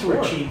Vans were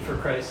 4. cheap, for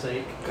Christ's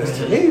sake. Because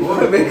to me,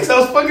 because I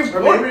was fucking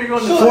Or maybe you're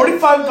going to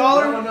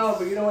 $45. No,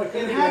 but you know what?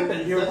 It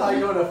happens, You're doesn't probably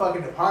it? going to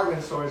fucking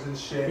department stores and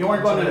shit. You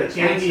weren't going to the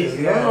Expensive, candies.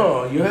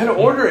 No, you had to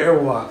order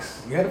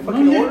Airwalks. You had to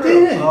fucking you order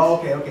didn't. them. Oh,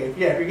 okay.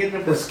 Yeah, if you're getting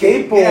them The for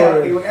skate-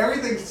 skateboard. Yeah,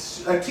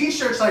 everything's a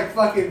t-shirt's like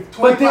fucking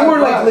 $25. But they were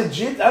like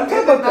legit. I'm In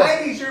talking the about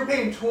that. 90s, you were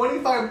paying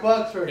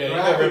 $25 for a Yeah, you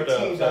got graphic ripped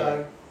tee, off, sorry.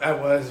 dog. I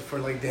was for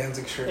like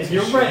Danzig shirts. If and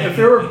you're shit. if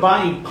you were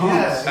buying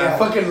pumps, Yeah. I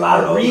fucking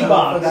loud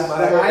Reeboks,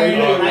 That or Iron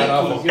even Man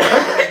Nikes,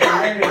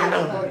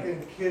 you're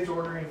fucking kids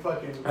ordering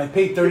fucking. I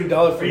paid $30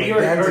 for or my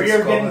you're Danzig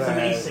getting skull some that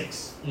I had.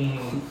 Asics,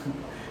 Mm.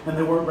 and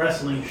they weren't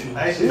wrestling shoes.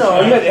 I actually- No,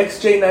 I had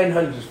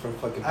XJ900s from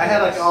fucking. I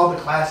had like Danzig. all the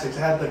classics.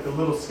 I had like the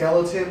little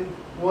skeleton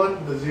one,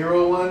 the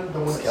Zero one, the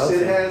one that Skeleton?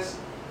 Sid has,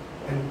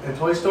 and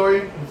Toy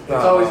Story.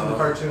 It's always in the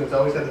cartoon. It's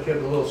always got the kid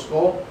with the little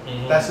skull.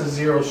 Mhm. That's a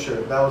Zero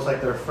shirt. That was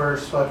like their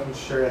first fucking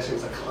shirt. That shit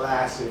was a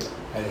classic.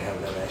 I didn't have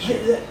none of that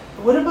Hey, shit.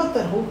 what about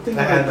that whole thing?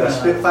 I had the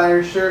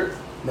Spitfire shirt.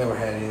 Never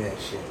had any of that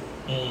shit.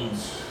 Mm.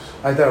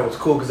 I thought it was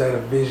cool because I had a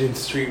Vision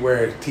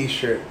Streetwear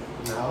T-shirt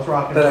No, I was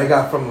rocking. that I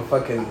got from a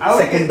fucking I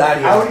would get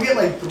secundaria.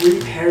 like 3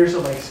 pairs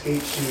of like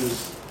skate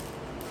shoes.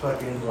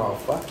 Fucking. Oh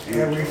fuck, dude.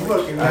 Every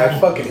fucking. I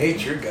fucking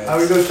hate your I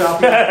would guys. go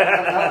shopping.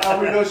 I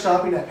would go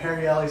shopping at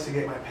Perry Ellis to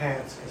get my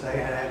pants because I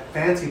had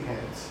fancy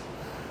pants.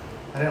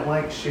 I didn't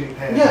like shitty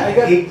pants. Yeah,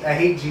 I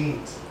hate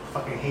jeans.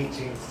 Fucking hate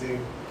jeans, dude.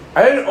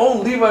 I didn't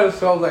own Levi's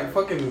until I was like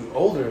fucking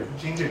older.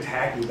 Jeans are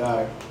tacky,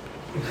 dog.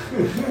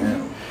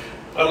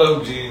 I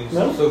love jeans.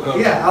 No? So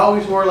comfortable. Yeah, I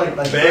always wore like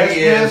dress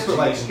Baggy pants, ass but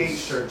like jeans. skate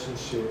shirts and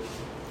shit.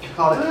 I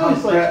called it I pump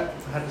was like- prep.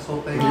 I had this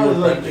whole thing. I was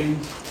like, It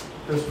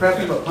was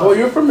preppy, but pump. Well,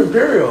 you're from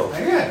Imperial.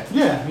 Yeah.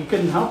 yeah, he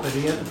couldn't help it.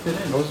 He had to fit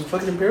I in. was a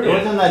fucking It Imperial.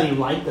 wasn't that he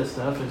liked the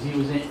stuff, because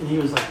he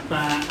was like,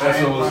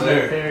 That's what was from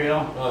there.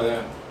 Imperial. Oh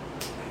yeah.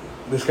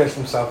 This guy's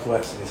from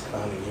Southwest and he's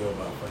clowning you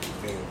about fucking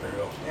being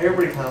Imperial.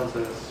 Everybody clowns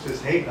us. It's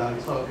just hate, dog.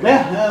 It's all good.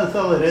 Yeah, that's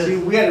all it is. See,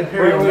 we had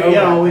Imperial. we Nomad,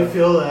 though.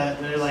 feel that.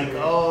 They're like, See.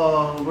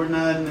 oh, we're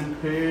not an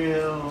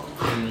Imperial.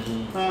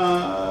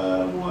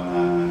 Mm-hmm.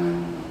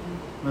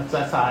 Why?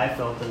 That's how I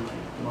felt in like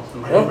most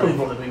of my Welcome.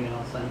 life living in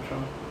El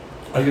Centro.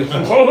 I just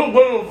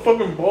oh,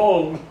 fucking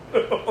balls.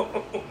 There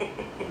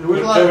was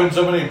a You're lot shoving of,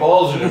 so many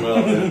balls in your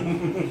mouth.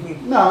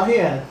 Man. No, he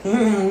had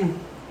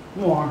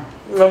more.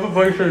 Love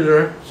a picture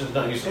there. It's just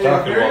not used to Hey,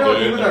 talking Imperial, while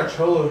doing even it. our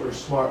cholos were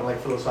smart and like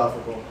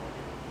philosophical.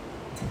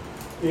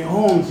 Hey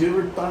Holmes, you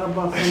ever thought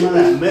about some of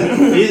that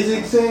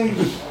metaphysics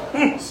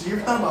thing? So you're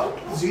talking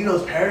about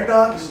Zeno's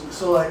paradox?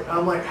 So like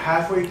I'm like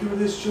halfway through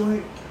this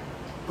joint,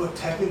 but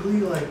technically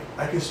like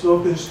I can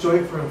smoke this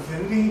joint for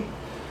infinity.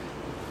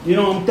 You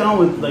know, I'm down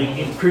with like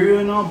Imperial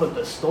and all, but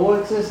the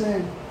Stoics, I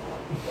said,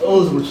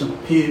 those were some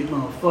pig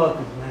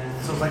motherfuckers,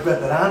 man. So it's like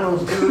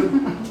veteranos, dude.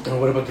 And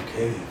what about the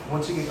cave?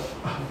 Once you get,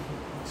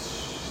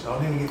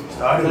 don't even get me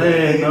started. with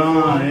Hey, it.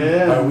 no, Are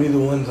yeah. we the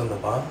ones on the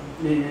bottom?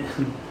 Yeah.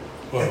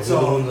 Or are we It's the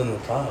all- ones on the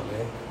top,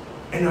 man?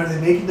 And are they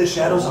making the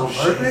shadows on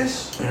shit.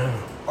 purpose, Yeah.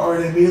 or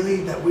are they merely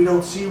that we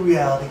don't see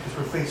reality because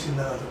we're facing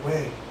the other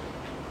way?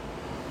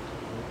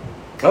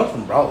 I was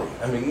from Brawley.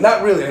 I mean,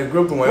 not really. I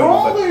grew up in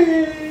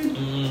Wyoming,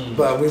 Mm.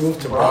 but we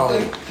moved to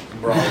Brawley.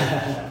 Brawley.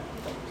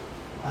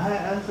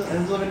 I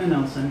was living in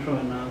El Centro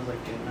and I was like,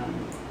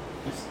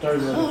 I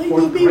started Oh, in you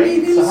fourth be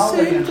grade. in So how old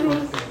was I in Centro.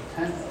 fourth grade?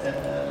 10?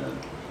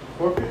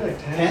 Fourth grade, like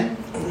 10? 10?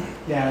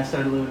 Yeah, I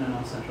started living in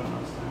El Centro when I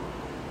was 10.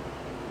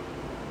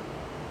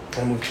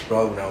 I moved to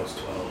Brawley when I was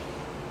 12.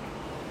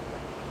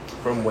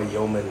 From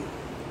Wyoming.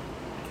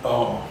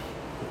 Oh,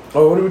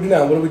 Oh, what do we do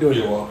now? What are we doing?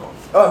 you're welcome.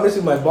 Oh, I'm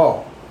missing my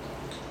ball.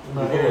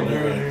 No,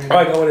 Oh,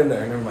 I got one in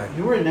there. Never mind.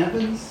 You were in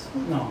Evans?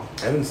 No,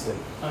 Evanston.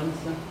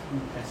 Evanston?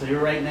 Okay, so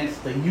you're right next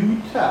to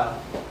Utah.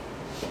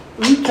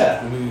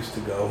 Utah. We used to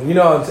go. You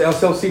know, it's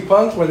LCLC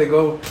Punk where they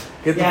go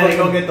get the Yeah, they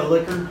fucking... go get the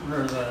liquor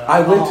or the. I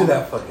went to alcohol.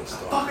 that fucking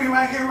store. Fuck you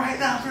right here, right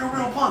now, if you're a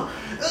real punk.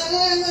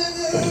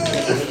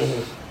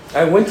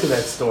 I went to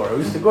that store. I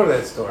used to go to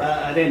that store.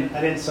 I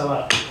didn't sell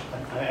out.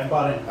 I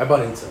bought in. I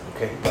bought in some.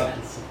 Okay, Bought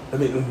in some.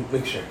 let me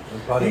make sure.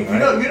 I bought You, in.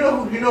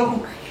 you know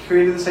who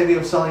created this idea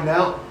of selling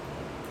out?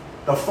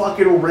 The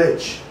fucking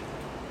rich.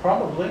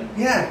 Probably.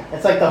 Yeah.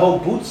 It's like the whole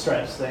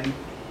bootstraps thing.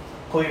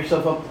 Pull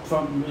yourself up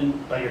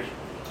from by your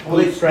Well,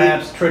 they-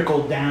 bootstraps,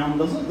 trickle down.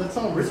 That's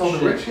all rich. It's all the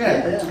shit. rich,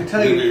 yeah. I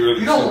tell You'd you, be really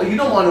you don't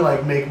simple. want to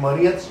like make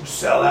money. That's you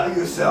sell out.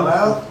 You sell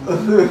out.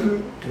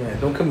 Yeah,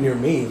 don't come near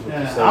me. Is what you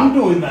Yeah, said. I'm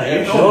doing that. Yeah,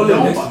 You don't know,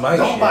 live next to my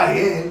don't shit. buy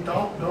in.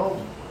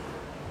 Don't.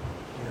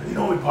 You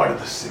know, we're part of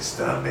the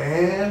system,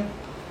 man.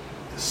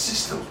 The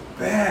system's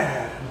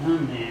bad. Oh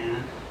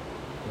man.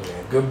 Yeah,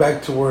 go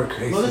back to work.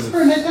 Well, let's Jesus.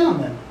 burn it down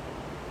then.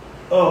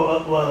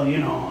 Oh well, you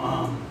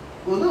know.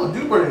 Well, no,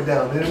 do burn it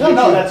down. Then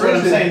No, that's what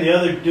I'm saying. The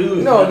other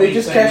dude. No, would they be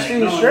just saying, cashed the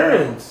like, no,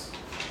 insurance.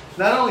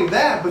 Not only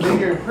that, but then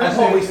you're in That's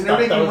prison what we and they're stopped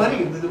making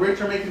those- money. The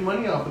rich are making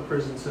money off the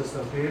prison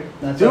system, dude.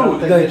 That's Dude, what I'm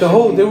thinking like it the should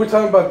whole, be. they were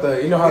talking about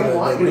the, you know how They the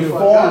want you to new,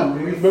 fuck up,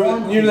 dude.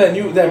 Reform. you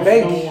know that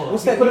bank,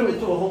 what's You that put them new?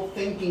 into a whole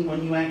thinking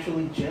when you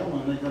actually jail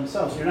them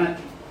themselves. You're not.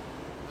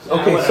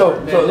 Okay, whatever.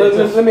 so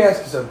It's let me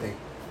ask you something.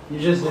 You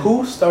just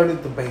Who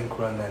started the bank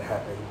run that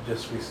happened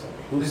just recently?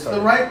 Who It's started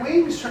the right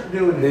wing is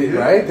doing it, dude.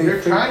 right?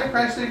 They're trying to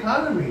crash the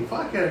economy.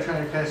 Fuck yeah, they're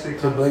trying to crash the to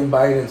economy. blame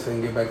Biden so they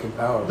can get back in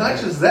power? Not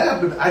just that,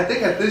 but I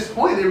think at this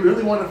point they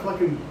really want to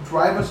fucking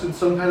drive us in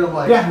some kind of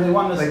like they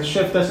want to like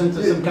shift us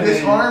into some kind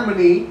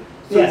disharmony.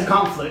 of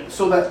conflict.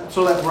 So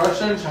that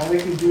Russia and China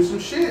can do some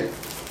shit.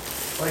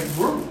 Like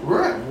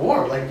we're at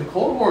war. Like the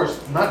Cold War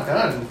is not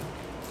done.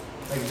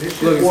 Like this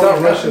shit. Look, it's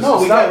not Russia's. No,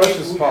 It's not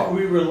Russia's fault.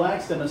 We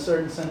relaxed in a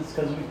certain sense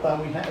because we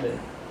thought we had it.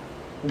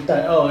 We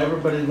thought, oh,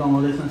 everybody's gonna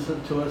listen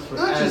to us for.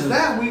 Not just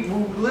that, we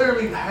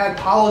literally had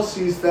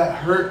policies that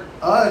hurt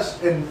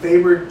us and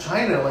favored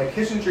China. Like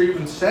Kissinger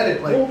even said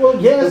it. Like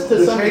well, yes, to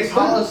the some trade extent.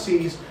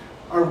 policies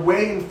are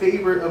way in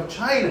favor of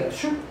China.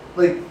 Sure.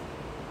 Like,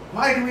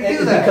 why do we do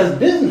It's that? because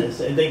business,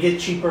 they get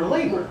cheaper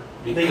labor.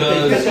 They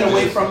Because- took it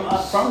away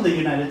from the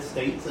United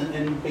States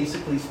and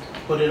basically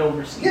put it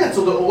overseas. Yeah,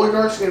 so the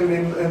oligarchs,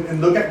 and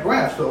look at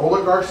graphs, the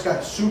oligarchs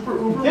got super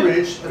uber Yep.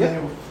 rich, and then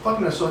they were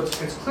fucking us. So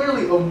it's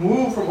clearly a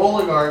move from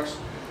oligarchs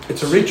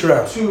It's a reach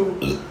around. to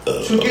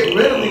get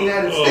rid of the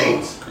United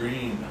States.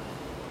 Green.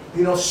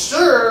 You know,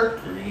 Sir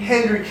Green.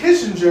 Henry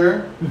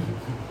Kissinger.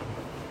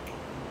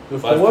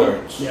 Five What?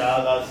 cards.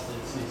 Yeah, that's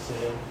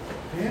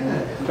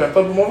Yeah. Can I flip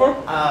them over?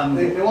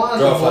 They want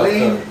Draw us to five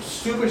blame cards.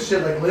 stupid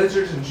shit like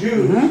lizards and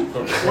Jews.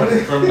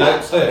 From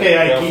that step. Okay,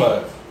 I draw keep-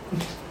 five.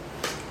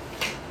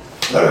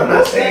 Look, I'm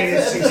not saying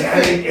That's it's the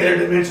having thing.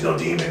 interdimensional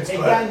demons,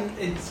 but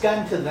it's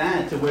gotten to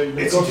that to where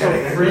they It's go so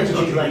getting fringy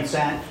original like things.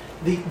 that.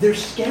 They're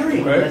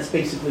scaring Right. them. That's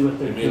basically what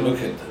they're I mean, doing. look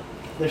at them.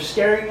 They're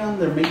scaring them.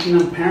 They're making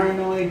them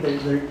paranoid.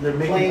 They're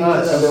making playing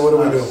us. to And the. then what do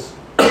we do?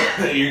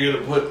 us. You're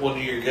gonna put one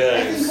of your I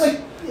guys think like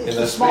it's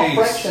in a a small space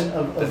fraction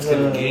of that's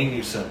gonna the gain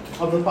you something.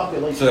 of the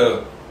population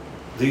So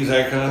these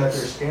That icons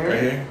they're scared?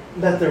 right here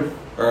that they're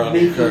are on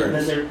making. your That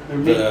cards. they're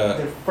making. It's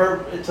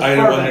a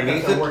item fur that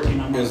underneath they're it working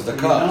on. is the you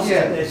cost. know?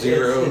 Yeah,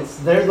 Zero,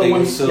 they're the thing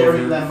ones silver,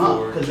 scaring them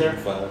up because they're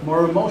 4, more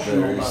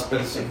emotional very about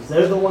expensive. things.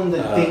 They're the ones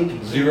that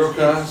think zero it's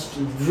cost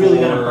really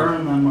gonna for-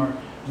 burn them or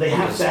they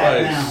have to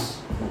act now.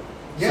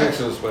 Yeah.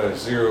 6 of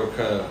spice, zero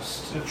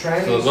cost. The So the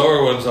trannies,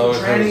 lower ones always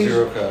have trannies-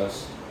 zero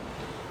cost.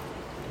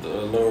 The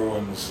lower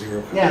ones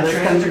zero cost. Yeah, they're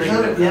Trans are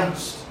coming. coming. Yeah.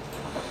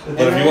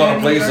 But if you want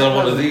to place on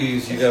one of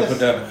these, you gotta put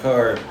down a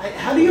card.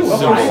 How do you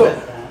Simple. arrive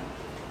at that?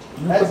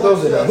 Who put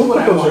those in? That's Who what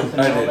put I those want in? to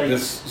know, I did. like,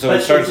 This, so but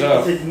it starts is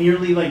off. Is it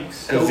merely like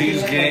scoping these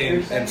it, like gain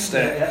you're saying? and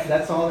stack. Yeah,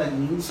 that's all that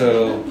needs.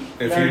 So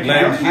if Very you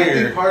land I think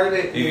here, part of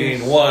it you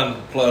is gain 1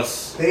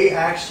 plus they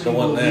actually the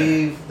one there.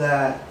 believe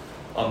that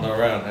on the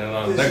round, and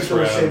on the this next is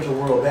going to save round,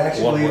 the world. They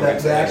actually one believe more that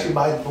gets they added. actually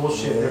buy the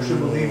bullshit. They're true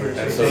believers.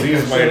 And They so think these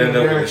they're might serving end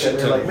up with a America. shit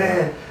They're ton like, more.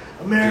 man,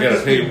 America's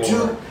gotta pay been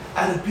more duped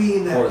out of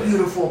being for that it.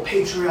 beautiful,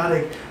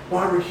 patriotic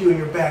barbecue in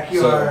your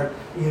backyard,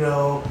 you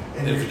know,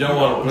 and if you your, don't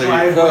want to play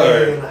your driveway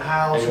card, in the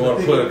house, and you and want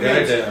the to put a big guy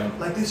events. down,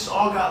 Like this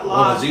all got one of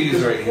lost these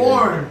because right of here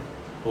porn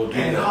we'll do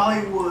and that.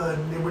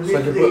 Hollywood. They were So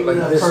I can put manipulating like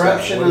us. this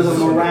corruption guy. of the What is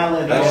this one?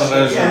 morality. That one has of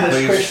a this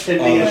place Christian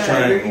on the nature.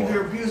 triangle.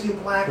 They're abusing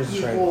black Where's the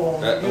people.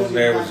 That abusing will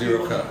never black zero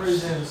people in cost.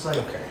 prisons. Like,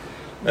 Okay.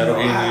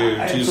 That'll you know, gain you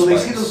and 2 so they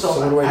see spikes. themselves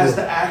So what do I as do?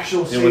 the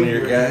actual Get one of savior.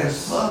 your guys,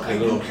 Because, look, a I do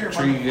little care about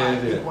tree the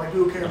black guy, people. I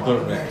do care and about put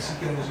the 'em there.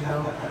 Mexicans. You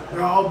know,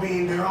 they're all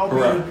being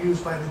Right.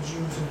 abused by the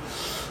Jews, and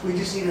we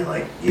just need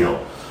to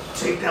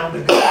take down the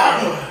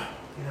government.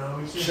 You know,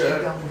 we just need to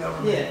take down the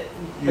government.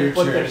 Yeah, Your but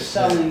what turn they're is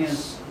selling next.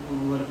 is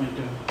what am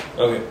I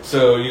doing? Okay,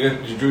 so you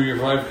drew your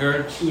 5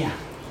 cards. Yeah.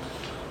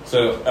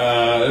 So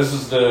this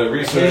is the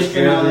research Here's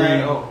another-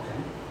 gathering. oh,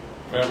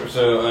 Remember,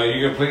 so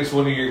you can place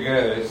one of your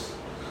guys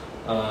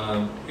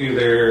on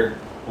either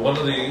one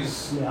of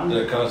these Yeah.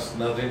 that costs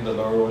nothing, the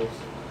lower ones,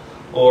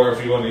 or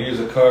if you want to use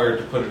a card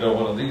to put it on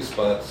one of these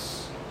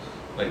spots,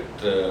 like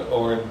the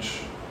orange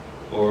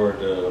or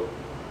the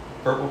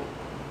purple.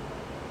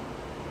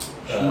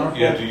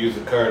 You have to use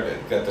a card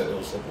that got that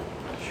little symbol.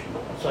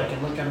 so I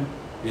can look at them.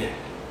 Yeah.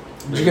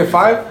 Did you get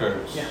 5?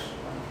 cards? Yeah.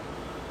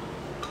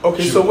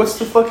 Okay, so what's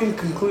the fucking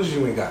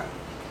conclusion we got?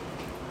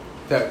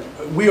 That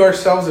we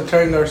ourselves are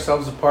tearing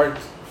ourselves apart.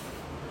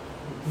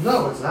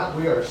 No, it's not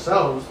we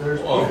ourselves. There's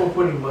Oh. people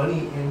putting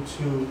money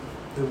into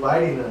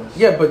dividing us.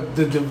 Yeah, but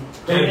the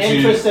They're And to-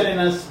 interested in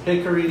us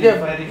bickering Yeah,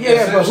 and fighting. yeah,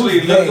 but Essentially,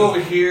 who's look they? over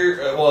here.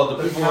 The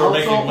The people who are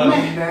making Council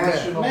money. of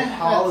National Meh.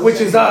 Policy.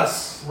 which is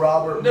us.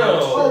 Robert. No.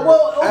 Mercer. Oh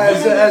well,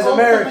 As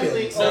Americans.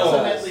 ultimately, No.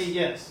 ultimately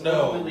yes. No.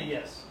 Ultimately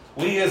yes.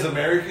 We as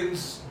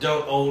Americans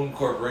don't own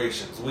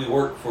corporations. We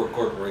work for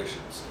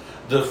corporations.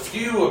 The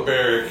few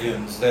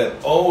Americans that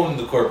own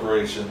the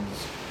corporations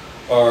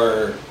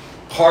are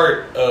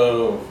part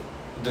of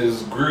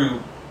this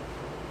group,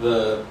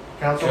 the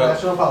Council of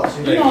National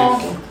Policy. Thank No,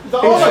 you. the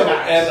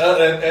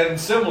oligarchs. and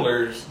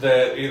similars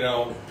that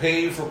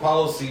pay for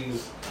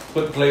policies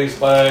put in place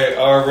by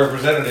our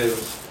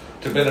representatives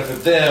to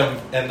benefit them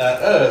and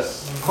not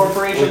us.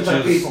 Corporations which are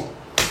is people.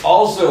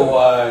 Also,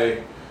 why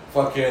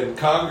fucking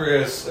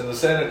Congress and the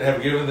Senate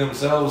have given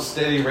themselves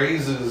steady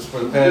raises for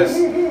the past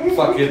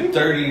fucking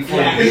 30, 40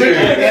 Yeah.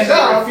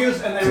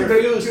 years. And they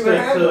refuse to their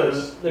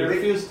handlers. they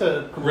refuse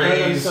to compare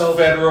Raise themselves.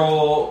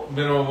 federal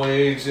minimum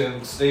wage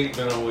and state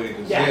minimum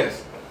wages. Yeah.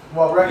 Yes.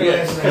 Well,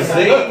 recognize Yes,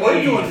 that.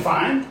 We're doing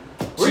fine.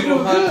 We're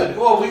doing good.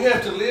 Well, we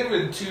have to live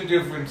in 2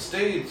 different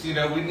states. You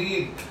know, we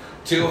need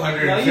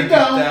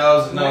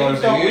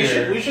 $250,000 a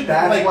year. We should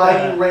That's make why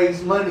the, you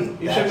raise money.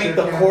 you That's should make your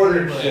the campaign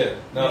quarters. money. Yeah,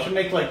 We no. should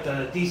make like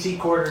the DC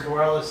quarters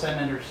where all the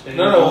senators stay.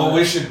 No, what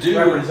we should do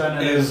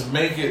Representatives. is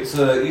make it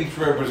so that each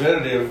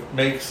representative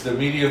makes the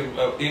median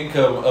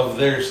income of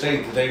their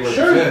state that they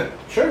represent.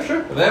 Sure.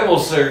 And then we'll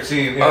start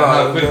seeing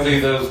how quickly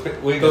those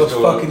wages Those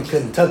go fucking up.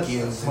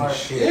 Kentuckians Smart. and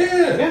shit.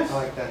 Yeah. Yes. I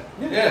like that.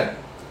 Yeah.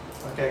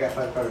 Okay, I got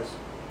 5 cards.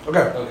 Okay.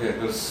 Okay,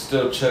 but it's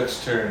still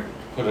Chuck's turn.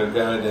 Put a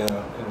guy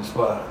down in the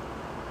spot.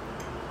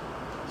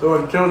 So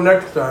until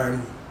next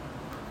time.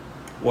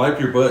 Wipe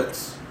your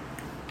butts.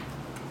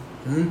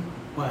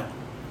 What?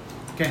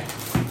 Okay.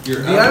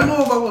 You're Yeah, I out. don't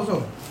know about what's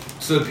on.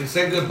 So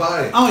say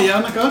goodbye. Oh, yeah,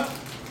 on the go.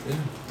 Yeah.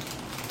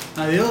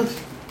 Adios.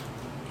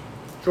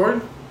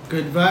 Jordan?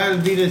 Goodbye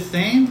would be the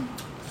same.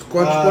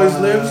 Squatch Boys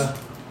lives?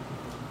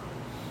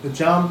 The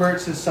John Birch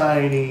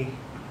Society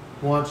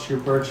wants your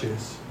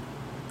birches.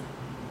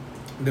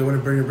 They want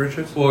to burn your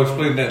britches? We'll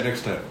explain that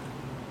next time.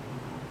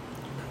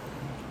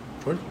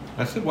 Jordan?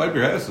 I said wipe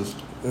your asses.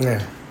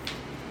 Yeah.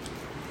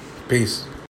 Peace.